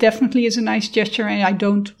it definitely is a nice gesture, and I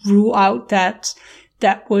don't rule out that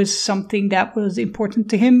was something that was important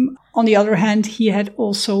to him. On the other hand, he had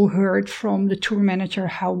also heard from the tour manager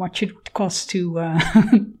how much it would cost to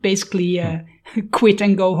basically quit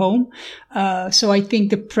and go home. So I think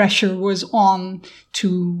the pressure was on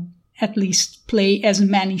to at least play as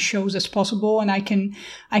many shows as possible. And I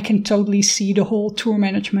can totally see the whole tour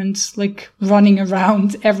management like running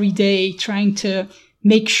around every day trying to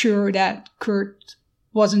make sure that Kurt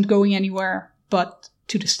wasn't going anywhere but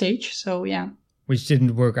to the stage. So yeah. Which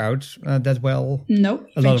didn't work out that well. No.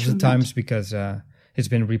 A lot of the times because it's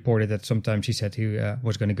been reported that sometimes he said he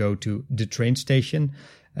was going to go to the train station,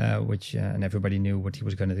 which and everybody knew what he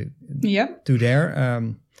was going to do there.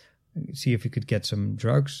 See if he could get some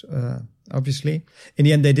drugs, obviously. In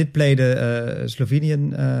the end, they did play the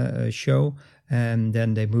Slovenian show, and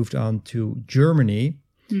then they moved on to Germany.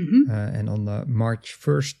 And on March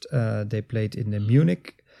 1st, they played in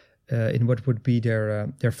Munich in what would be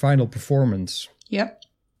their final performance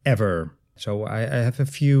ever. So I have a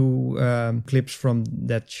few clips from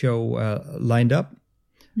that show lined up.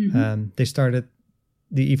 They started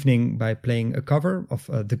the evening by playing a cover of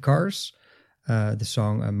The Cars, the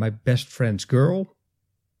song My Best Friend's Girl.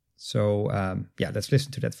 So let's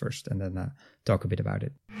listen to that first and then talk a bit about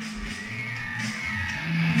it.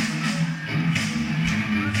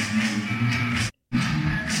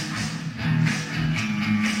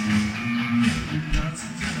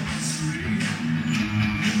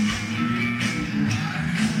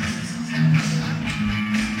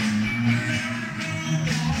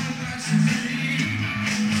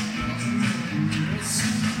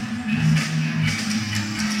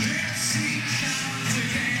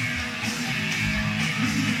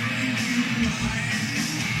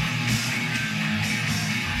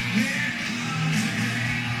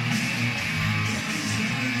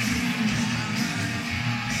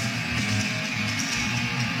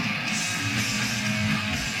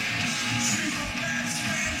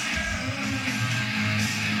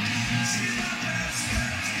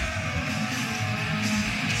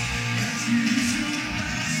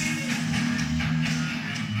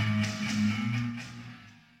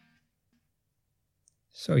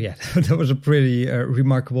 So yeah, that was a pretty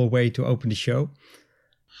remarkable way to open the show.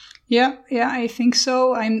 Yeah, I think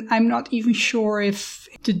so. I'm not even sure if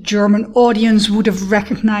the German audience would have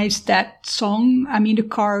recognized that song. I mean, the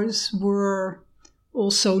Cars were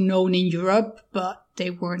also known in Europe, but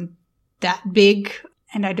they weren't that big.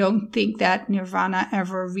 And I don't think that Nirvana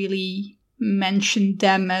ever really mentioned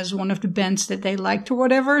them as one of the bands that they liked or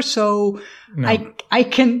whatever. So no. I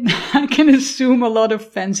can assume a lot of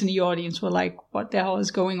fans in the audience were like, what the hell is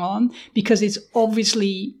going on? Because it's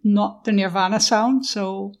obviously not the Nirvana sound.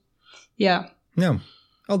 So yeah. No,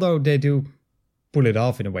 although they do pull it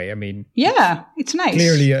off in a way. I mean, yeah, it's nice.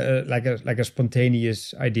 Clearly like a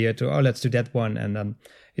spontaneous idea to, let's do that one. And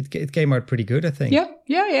it came out pretty good, I think.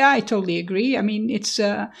 Yeah, I totally agree. I mean, it's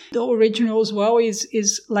the original as well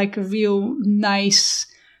is like a real nice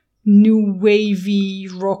new wavy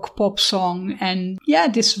rock pop song. And yeah,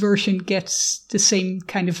 this version gets the same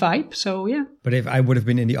kind of vibe. So yeah. But if I would have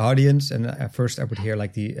been in the audience and at first I would hear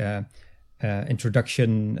like the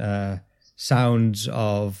introduction sounds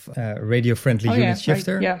of radio-friendly unit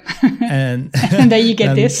shifter. Right, yeah. and then you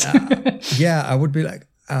get this. Yeah, I would be like,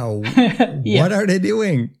 oh, what are they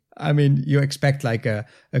doing? I mean, you expect like a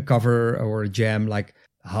cover or a jam like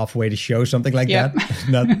halfway the show, something like that.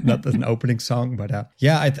 not an opening song, but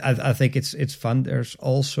I think it's fun. There's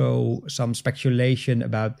also some speculation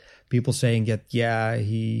about people saying that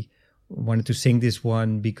he wanted to sing this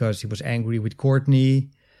one because he was angry with Courtney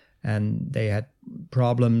and they had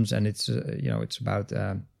problems, and it's it's about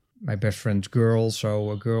my best friend's girl,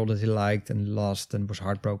 so a girl that he liked and lost and was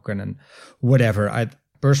heartbroken and whatever. I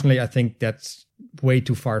think that's way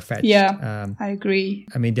too far-fetched. Yeah, I agree.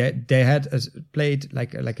 I mean, they had played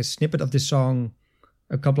like a snippet of this song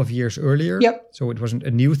a couple of years earlier. Yep. So it wasn't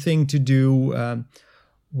a new thing to do.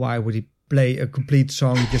 Why would he play a complete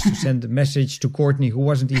song just to send a message to Courtney, who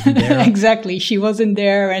wasn't even there? Exactly. She wasn't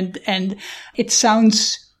there. And it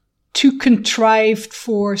sounds too contrived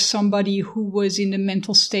for somebody who was in the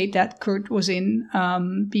mental state that Kurt was in,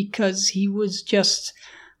 because he was just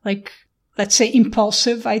like, let's say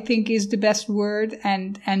impulsive, I think is the best word.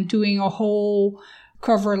 And doing a whole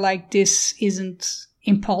cover like this isn't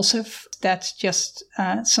impulsive. That's just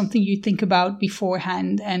something you think about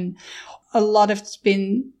beforehand. And a lot of it's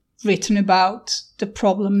been written about the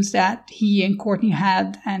problems that he and Courtney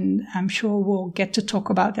had. And I'm sure we'll get to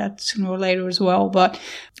talk about that sooner or later as well. But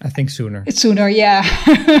I think sooner. It's sooner, yeah.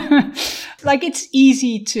 Like it's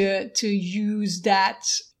easy to use that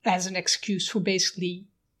as an excuse for basically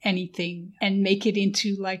anything and make it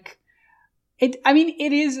into like it. I mean,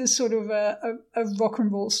 it is a sort of a rock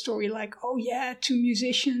and roll story, like, oh yeah, two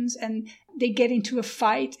musicians and they get into a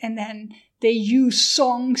fight and then they use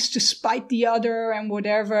songs to spite the other and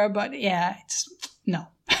whatever. But yeah, it's no.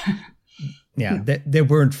 Yeah, no. They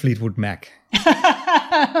weren't Fleetwood Mac.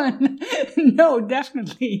 No,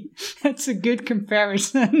 definitely. That's a good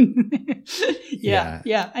comparison.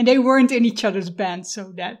 Yeah. And they weren't in each other's band,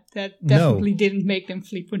 so that definitely didn't make them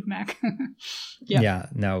Fleetwood Mac. Yeah.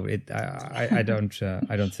 No, I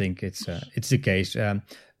don't think it's the case.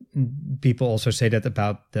 People also say that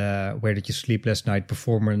about the Where Did You Sleep Last Night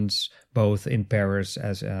performance, both in Paris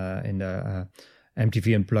as in the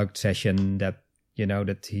MTV Unplugged session, that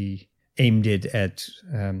that he aimed it at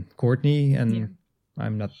Courtney, and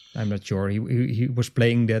I'm not sure. He was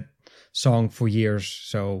playing that song for years,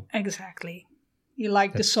 so exactly. He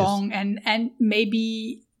liked the song, and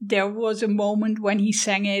maybe there was a moment when he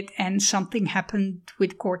sang it and something happened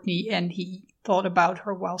with Courtney and he thought about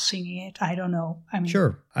her while singing it. I don't know. I mean,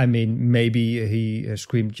 sure. I mean, maybe he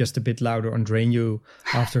screamed just a bit louder on Drain You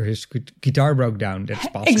after his guitar broke down. That's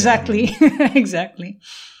possible. Exactly. Exactly.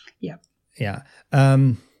 Yeah. Yeah.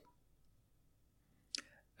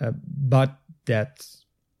 But that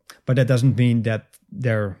doesn't mean that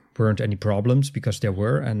there weren't any problems, because there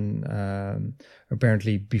were, and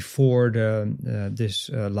apparently before this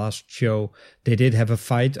last show they did have a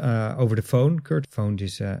fight over the phone. Kurt phoned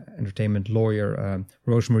his entertainment lawyer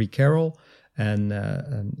Rosemary Carroll and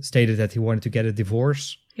stated that he wanted to get a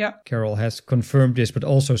divorce. Yeah, Carroll has confirmed this, but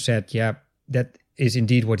also said, that is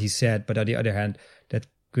indeed what he said. But on the other hand, that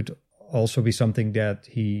could also be something that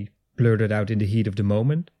he blurted out in the heat of the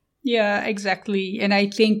moment. Yeah, exactly. And I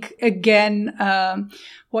think, again,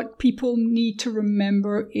 what people need to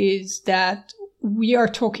remember is that we are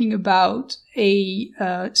talking about a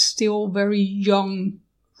still very young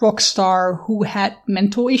rock star who had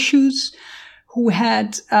mental issues, who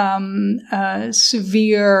had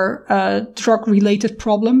severe drug-related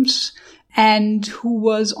problems, and who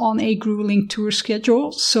was on a grueling tour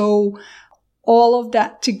schedule. So all of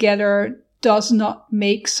that together does not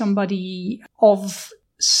make somebody of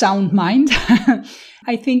sound mind.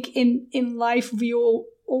 I think in life we all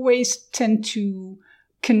always tend to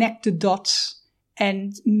connect the dots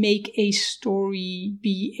and make a story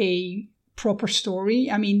be a proper story.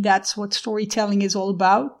 I mean, that's what storytelling is all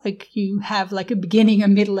about. Like, you have like a beginning, a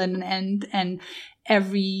middle, and an end, and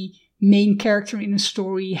every main character in a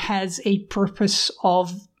story has a purpose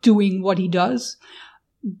of doing what he does.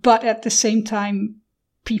 But at the same time,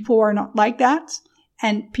 people are not like that.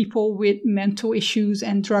 And people with mental issues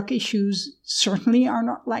and drug issues certainly are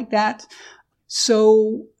not like that.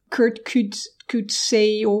 So Kurt could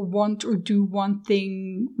say or want or do one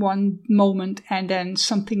thing one moment and then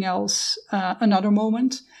something else another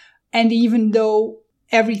moment. And even though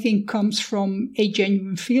everything comes from a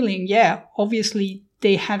genuine feeling, obviously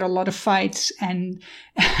they had a lot of fights, and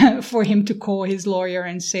for him to call his lawyer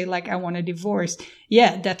and say, like, I want a divorce.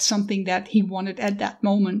 Yeah, that's something that he wanted at that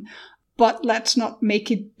moment. But let's not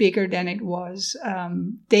make it bigger than it was.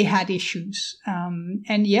 They had issues.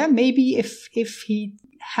 And yeah, maybe if he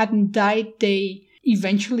hadn't died, they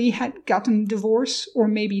eventually had gotten divorced, or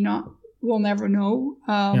maybe not. We'll never know.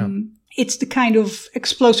 It's the kind of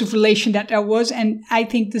explosive relation that there was. And I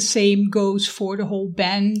think the same goes for the whole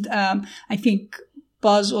band. I think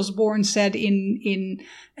Buzz Osborne said in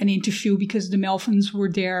an interview, because the Melvins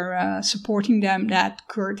were there supporting them, that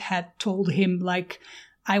Kurt had told him, like,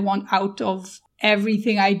 I want out of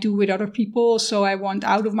everything I do with other people. So I want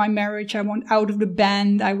out of my marriage. I want out of the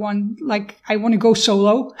band. I want to go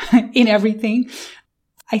solo in everything.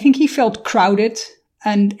 I think he felt crowded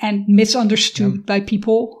and misunderstood by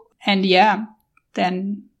people. And yeah,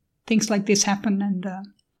 then things like this happen, and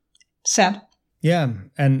sad. Yeah.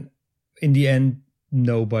 And in the end,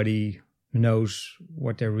 nobody knows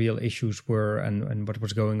what their real issues were and what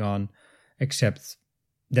was going on, except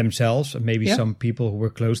themselves, and maybe some people who were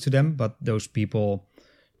close to them. But those people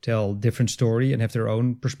tell different story and have their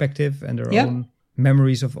own perspective and their own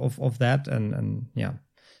memories of that. And yeah.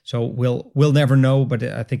 So we'll never know, but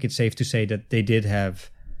I think it's safe to say that they did have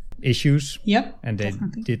issues. Yeah, and they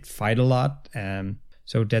definitely did fight a lot.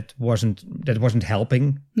 So that wasn't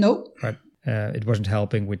helping. No. But it wasn't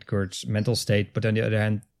helping with Kurt's mental state. But on the other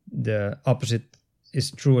hand, the opposite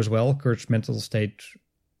is true as well. Kurt's mental state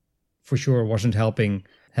for sure wasn't helping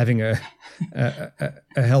having a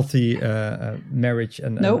healthy marriage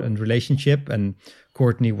and relationship. And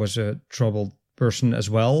Courtney was a troubled person as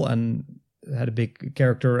well, and had a big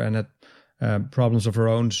character and had problems of her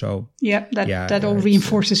own. So that all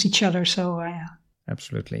reinforces each other. So yeah.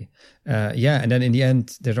 Absolutely. And then in the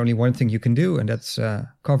end, there's only one thing you can do, and that's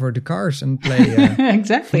cover the Cars and play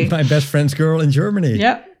exactly My Best Friend's Girl in Germany.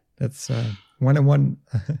 Yeah. That's 1 and 1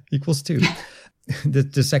 equals 2.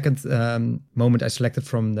 The second moment I selected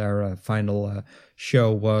from their final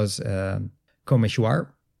show was Comme je suis,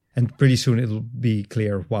 and pretty soon it'll be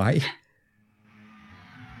clear why.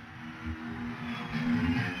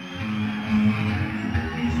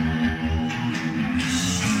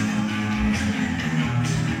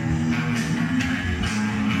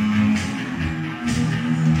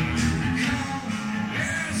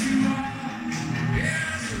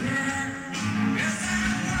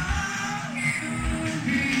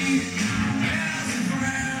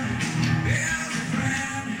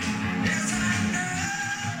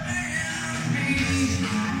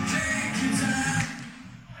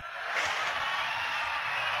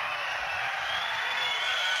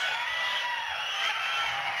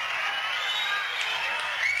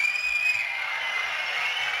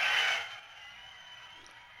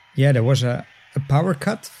 Yeah, there was a power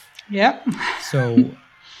cut. Yeah. So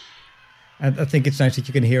I think it's nice that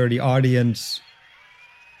you can hear the audience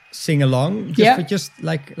sing along for just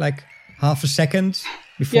like half a second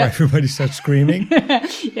before everybody starts screaming.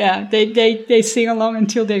 Yeah, they sing along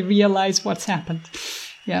until they realize what's happened.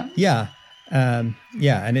 Yeah. Yeah.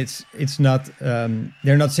 And it's not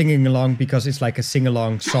they're not singing along because it's like a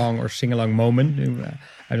sing-along song or sing-along moment.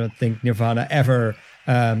 I don't think Nirvana ever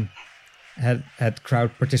had crowd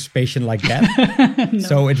participation like that. No.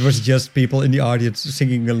 So it was just people in the audience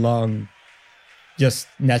singing along just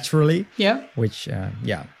naturally. Yeah. Which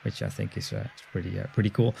I think is pretty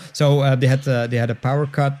cool. So they had a power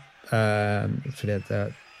cut, so they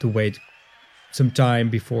had to wait some time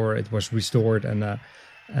before it was restored, and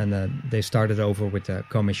they started over with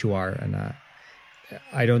Comme je suis, and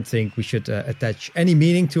I don't think we should attach any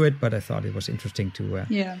meaning to it, but I thought it was interesting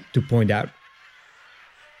to point out.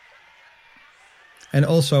 And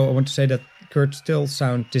also, I want to say that Kurt still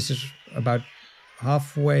this is about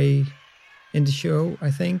halfway in the show, I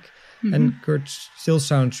think. Mm-hmm. And Kurt still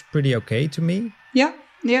sounds pretty okay to me. Yeah,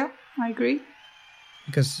 I agree.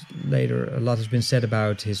 Because later a lot has been said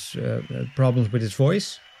about his problems with his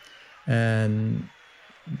voice. And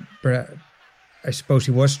I suppose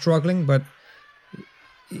he was struggling, but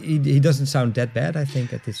he doesn't sound that bad, I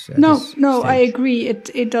think, at this No, this stage. I agree.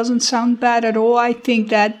 It doesn't sound bad at all. I think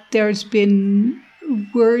that there's been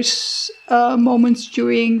worse moments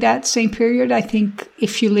during that same period. I think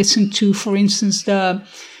if you listen to, for instance, the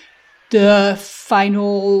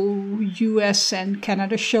final US and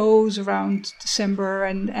Canada shows around December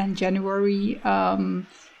and January,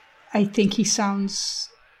 I think he sounds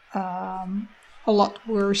a lot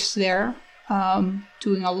worse there,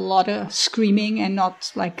 doing a lot of screaming, and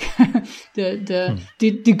not like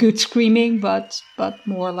the good screaming, but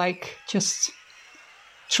more like just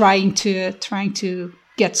trying to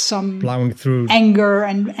get some plowing through anger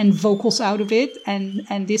and vocals out of it.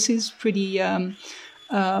 And this is pretty, well,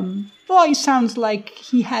 it sounds like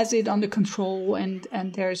he has it under control, and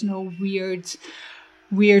there's no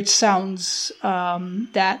weird sounds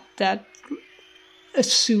that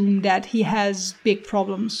assume that he has big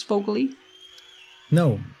problems vocally.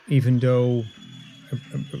 No, even though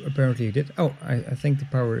apparently he did. Oh, I think the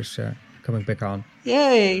power is coming back on.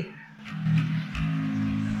 Yay!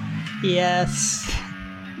 Yes.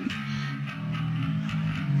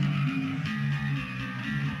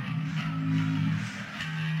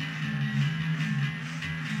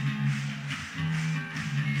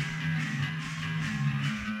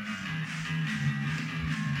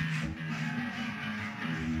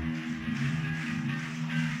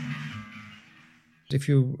 If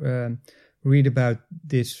you read about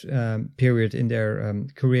this period in their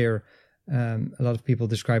career, a lot of people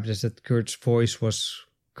described it as that Kurt's voice was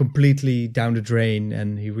completely down the drain,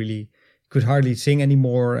 and he really could hardly sing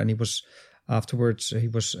anymore. And he was afterwards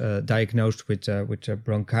diagnosed with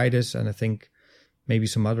bronchitis, and I think maybe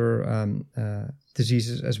some other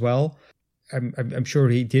diseases as well. I'm sure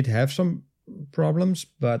he did have some problems,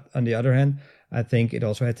 but on the other hand, I think it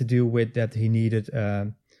also had to do with that he needed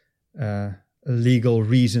a legal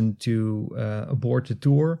reason to abort the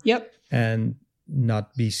tour. Yep. And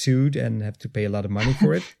not be sued and have to pay a lot of money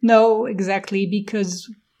for it. No, exactly,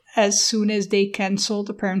 because as soon as they canceled,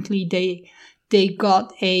 apparently they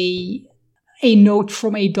got a note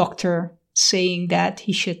from a doctor saying that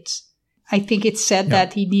he should, I think it said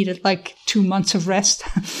that he needed like 2 months of rest.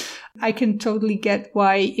 I can totally get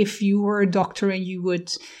why, if you were a doctor and you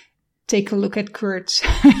would take a look at Kurt,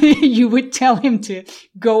 you would tell him to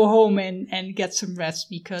go home and get some rest,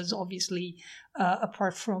 because obviously,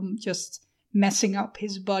 apart from just messing up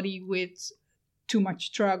his body with too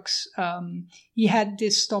much drugs, he had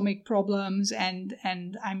these stomach problems, and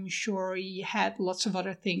I'm sure he had lots of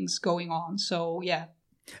other things going on. So yeah.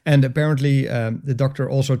 And apparently the doctor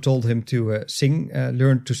also told him to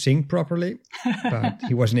learn to sing properly, but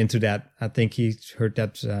he wasn't into that. I think he heard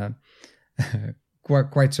that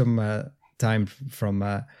quite some time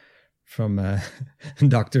from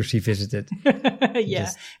doctors he visited.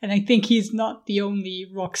 Yeah, and I think he's not the only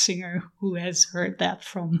rock singer who has heard that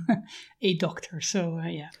from a doctor. So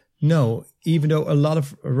yeah. No, even though a lot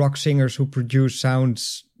of rock singers who produce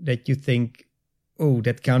sounds that you think, oh,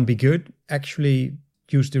 that can't be good, actually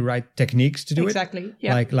use the right techniques to do exactly. it.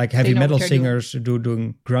 Yeah. Like heavy metal singers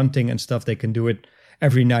doing grunting and stuff, they can do it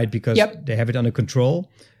every night because they have it under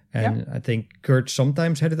control. And I think Kurt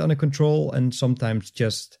sometimes had it under control and sometimes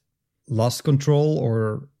just lost control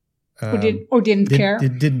or didn't care.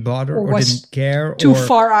 Didn't bother or didn't care. Too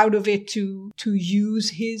far out of it to use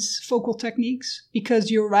his vocal techniques.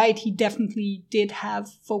 Because you're right, he definitely did have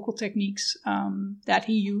vocal techniques that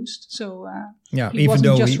he used. So even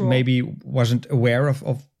though he maybe wasn't aware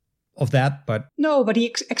of that, but no, but he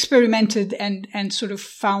experimented and sort of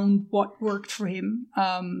found what worked for him.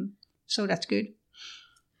 So that's good.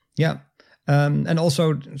 Yeah. And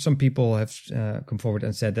also some people have come forward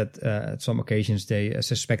and said that at some occasions they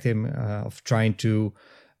suspect him of trying to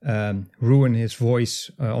ruin his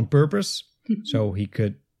voice on purpose, so he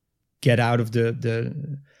could get out of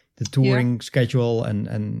the touring schedule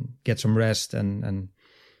and get some rest and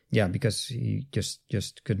because he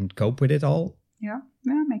just couldn't cope with it all. Yeah,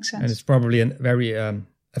 makes sense. And it's probably a very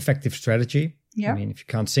effective strategy. Yeah. I mean, if you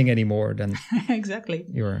can't sing anymore, then exactly.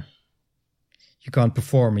 You can't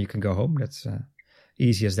perform, you can go home. That's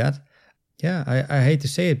easy as that. Yeah, I hate to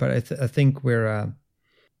say it, but I think we're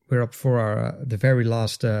up for the very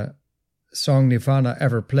last song Nirvana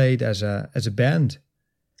ever played as a band.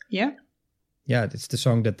 Yeah. Yeah, it's the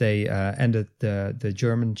song that they ended the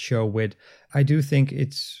German show with. I do think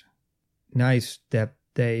it's nice that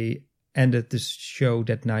they ended the show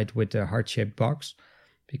that night with the Heart-Shaped Box,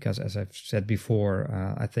 because as I've said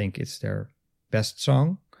before, I think it's their best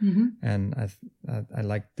song. Mm-hmm. And I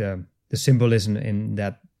like the symbolism in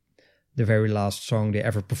that the very last song they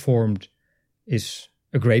ever performed is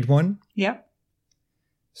a great one. Yeah.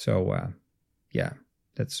 So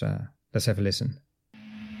let's have a listen.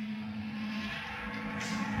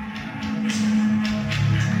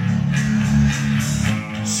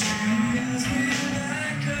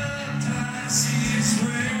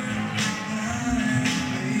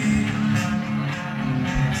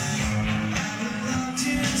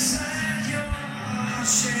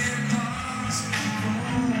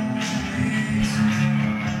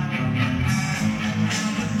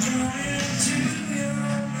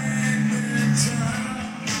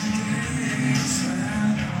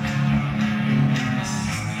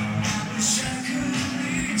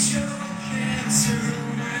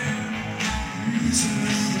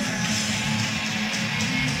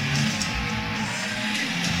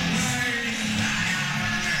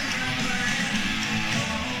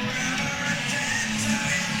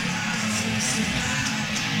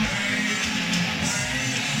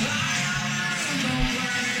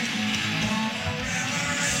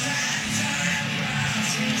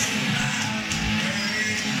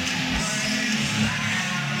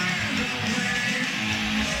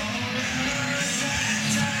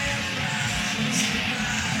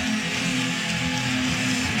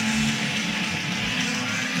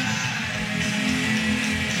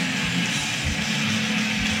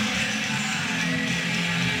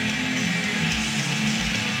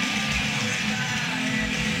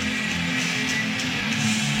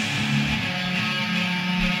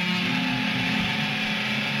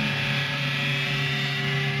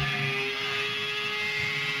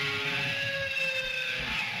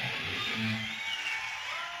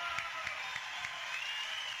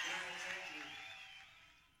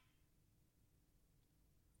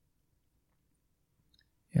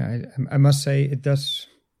 I must say it does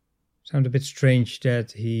sound a bit strange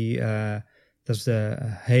that he does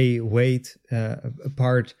the "Hey, wait"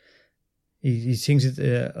 part. He sings it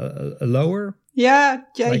lower. Yeah,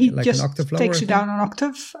 he like just an octave lower, takes it down an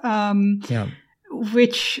octave.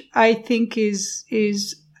 Which I think is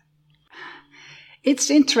it's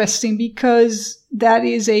interesting because that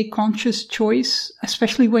is a conscious choice,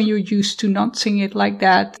 especially when you're used to not singing it like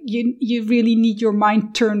that. You really need your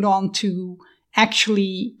mind turned on to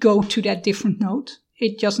actually go to that different note.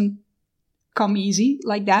 It doesn't come easy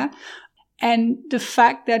like that. And the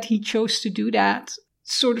fact that he chose to do that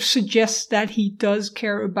sort of suggests that he does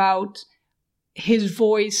care about his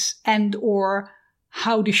voice and or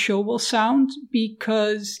how the show will sound,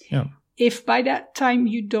 because if by that time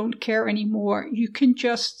you don't care anymore, you can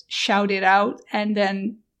just shout it out and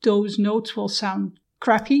then those notes will sound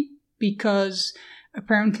crappy because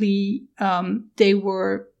apparently they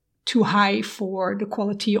were too high for the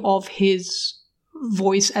quality of his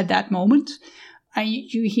voice at that moment. And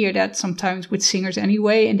you hear that sometimes with singers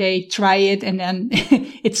anyway, and they try it and then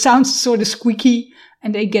it sounds sort of squeaky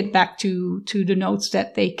and they get back to the notes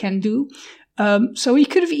that they can do. So he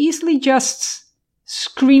could have easily just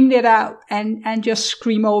screamed it out and just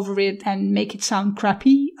scream over it and make it sound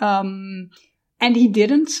crappy. And he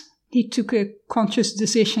didn't. He took a conscious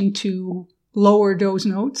decision to lower those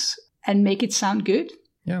notes and make it sound good.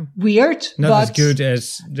 Yeah. Weird. Not but as good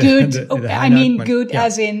as the high note, good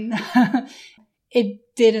as in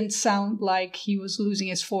it didn't sound like he was losing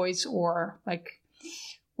his voice or like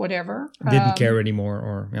whatever. Didn't care anymore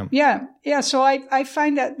or Yeah. So I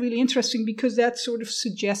find that really interesting because that sort of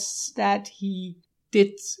suggests that he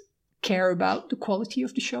did care about the quality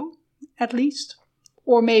of the show, at least.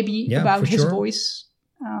 Or maybe about his voice.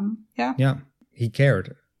 Yeah. He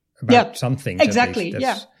cared about something. Exactly.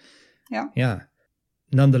 Yeah.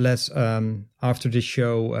 Nonetheless, after this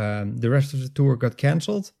show, the rest of the tour got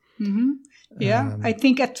cancelled. Mm-hmm. Yeah, I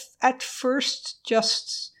think at first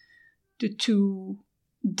just the 2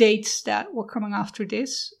 dates that were coming after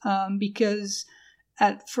this, because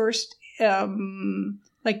at first,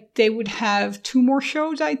 like they would have 2 more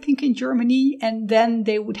shows, I think, in Germany, and then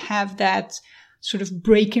they would have that sort of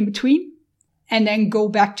break in between, and then go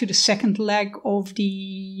back to the second leg of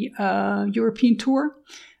the European tour.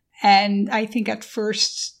 And I think at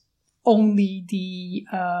first only the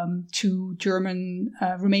 2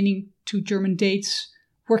 remaining 2 German dates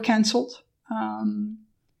were cancelled.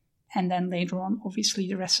 And then later on, obviously,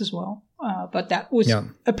 the rest as well. But that was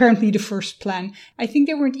apparently the first plan. I think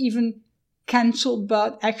they weren't even cancelled,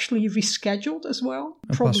 but actually rescheduled as well.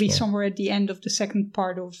 Probably somewhere at the end of the second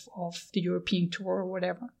part of the European tour or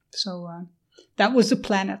whatever. So that was the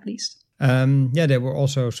plan, at least. They were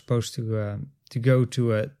also supposed to go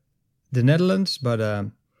to the Netherlands, but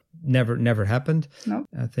never happened. No.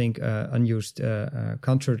 I think unused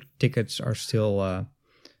concert tickets are still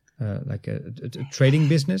like a trading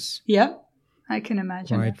business. Yeah, I can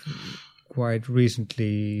imagine. Quite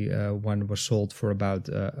recently, one was sold for about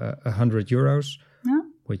 €100,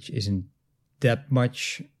 which isn't that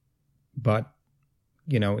much, but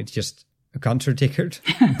it's just a concert ticket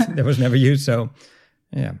that was never used. So,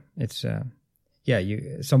 yeah, it's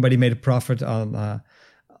somebody made a profit on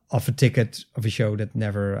of a ticket of a show that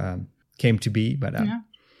never came to be. But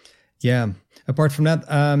apart from that,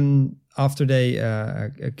 after they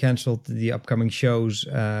cancelled the upcoming shows,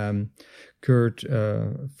 Kurt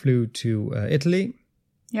flew to Italy,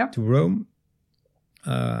 to Rome.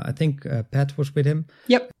 I think Pat was with him.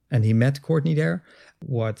 Yep. And he met Courtney there.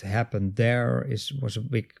 What happened there was a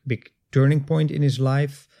big turning point in his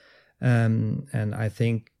life. And I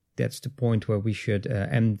think that's the point where we should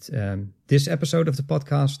end this episode of the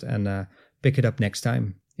podcast and pick it up next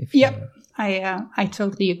time. I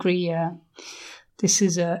totally agree. This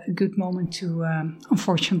is a good moment to,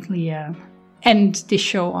 unfortunately, end this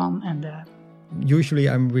show on. And usually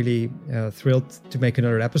I'm really thrilled to make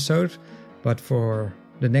another episode, but for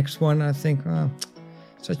the next one, I think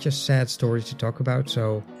such a sad story to talk about.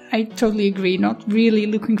 So I totally agree. Not really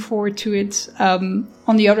looking forward to it. On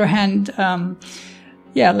the other hand,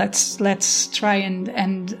 let's try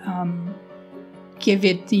and give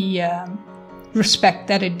it the respect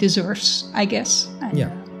that it deserves, I guess. And,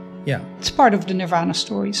 it's part of the Nirvana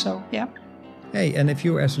story, so yeah. Hey, and if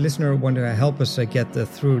you as a listener want to help us get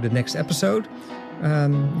through the next episode,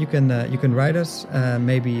 you can write us,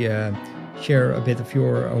 maybe share a bit of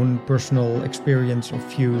your own personal experience or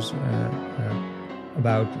views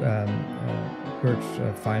about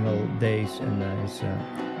Kurt's final days and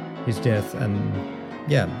his death,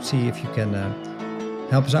 and see if you can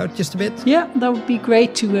help us out just a bit? Yeah, that would be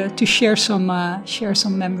great to share some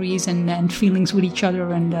memories and feelings with each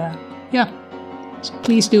other, and so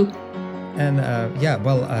please do. And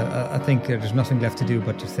I think there's nothing left to do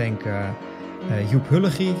but to thank Joep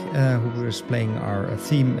Hullegie, who is playing our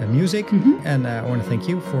theme music. And I want to thank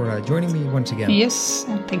you for joining me once again. Yes,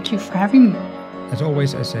 and thank you for having me. As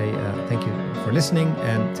always, I say thank you for listening,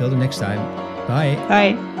 and till the next time. Bye.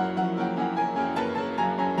 Bye.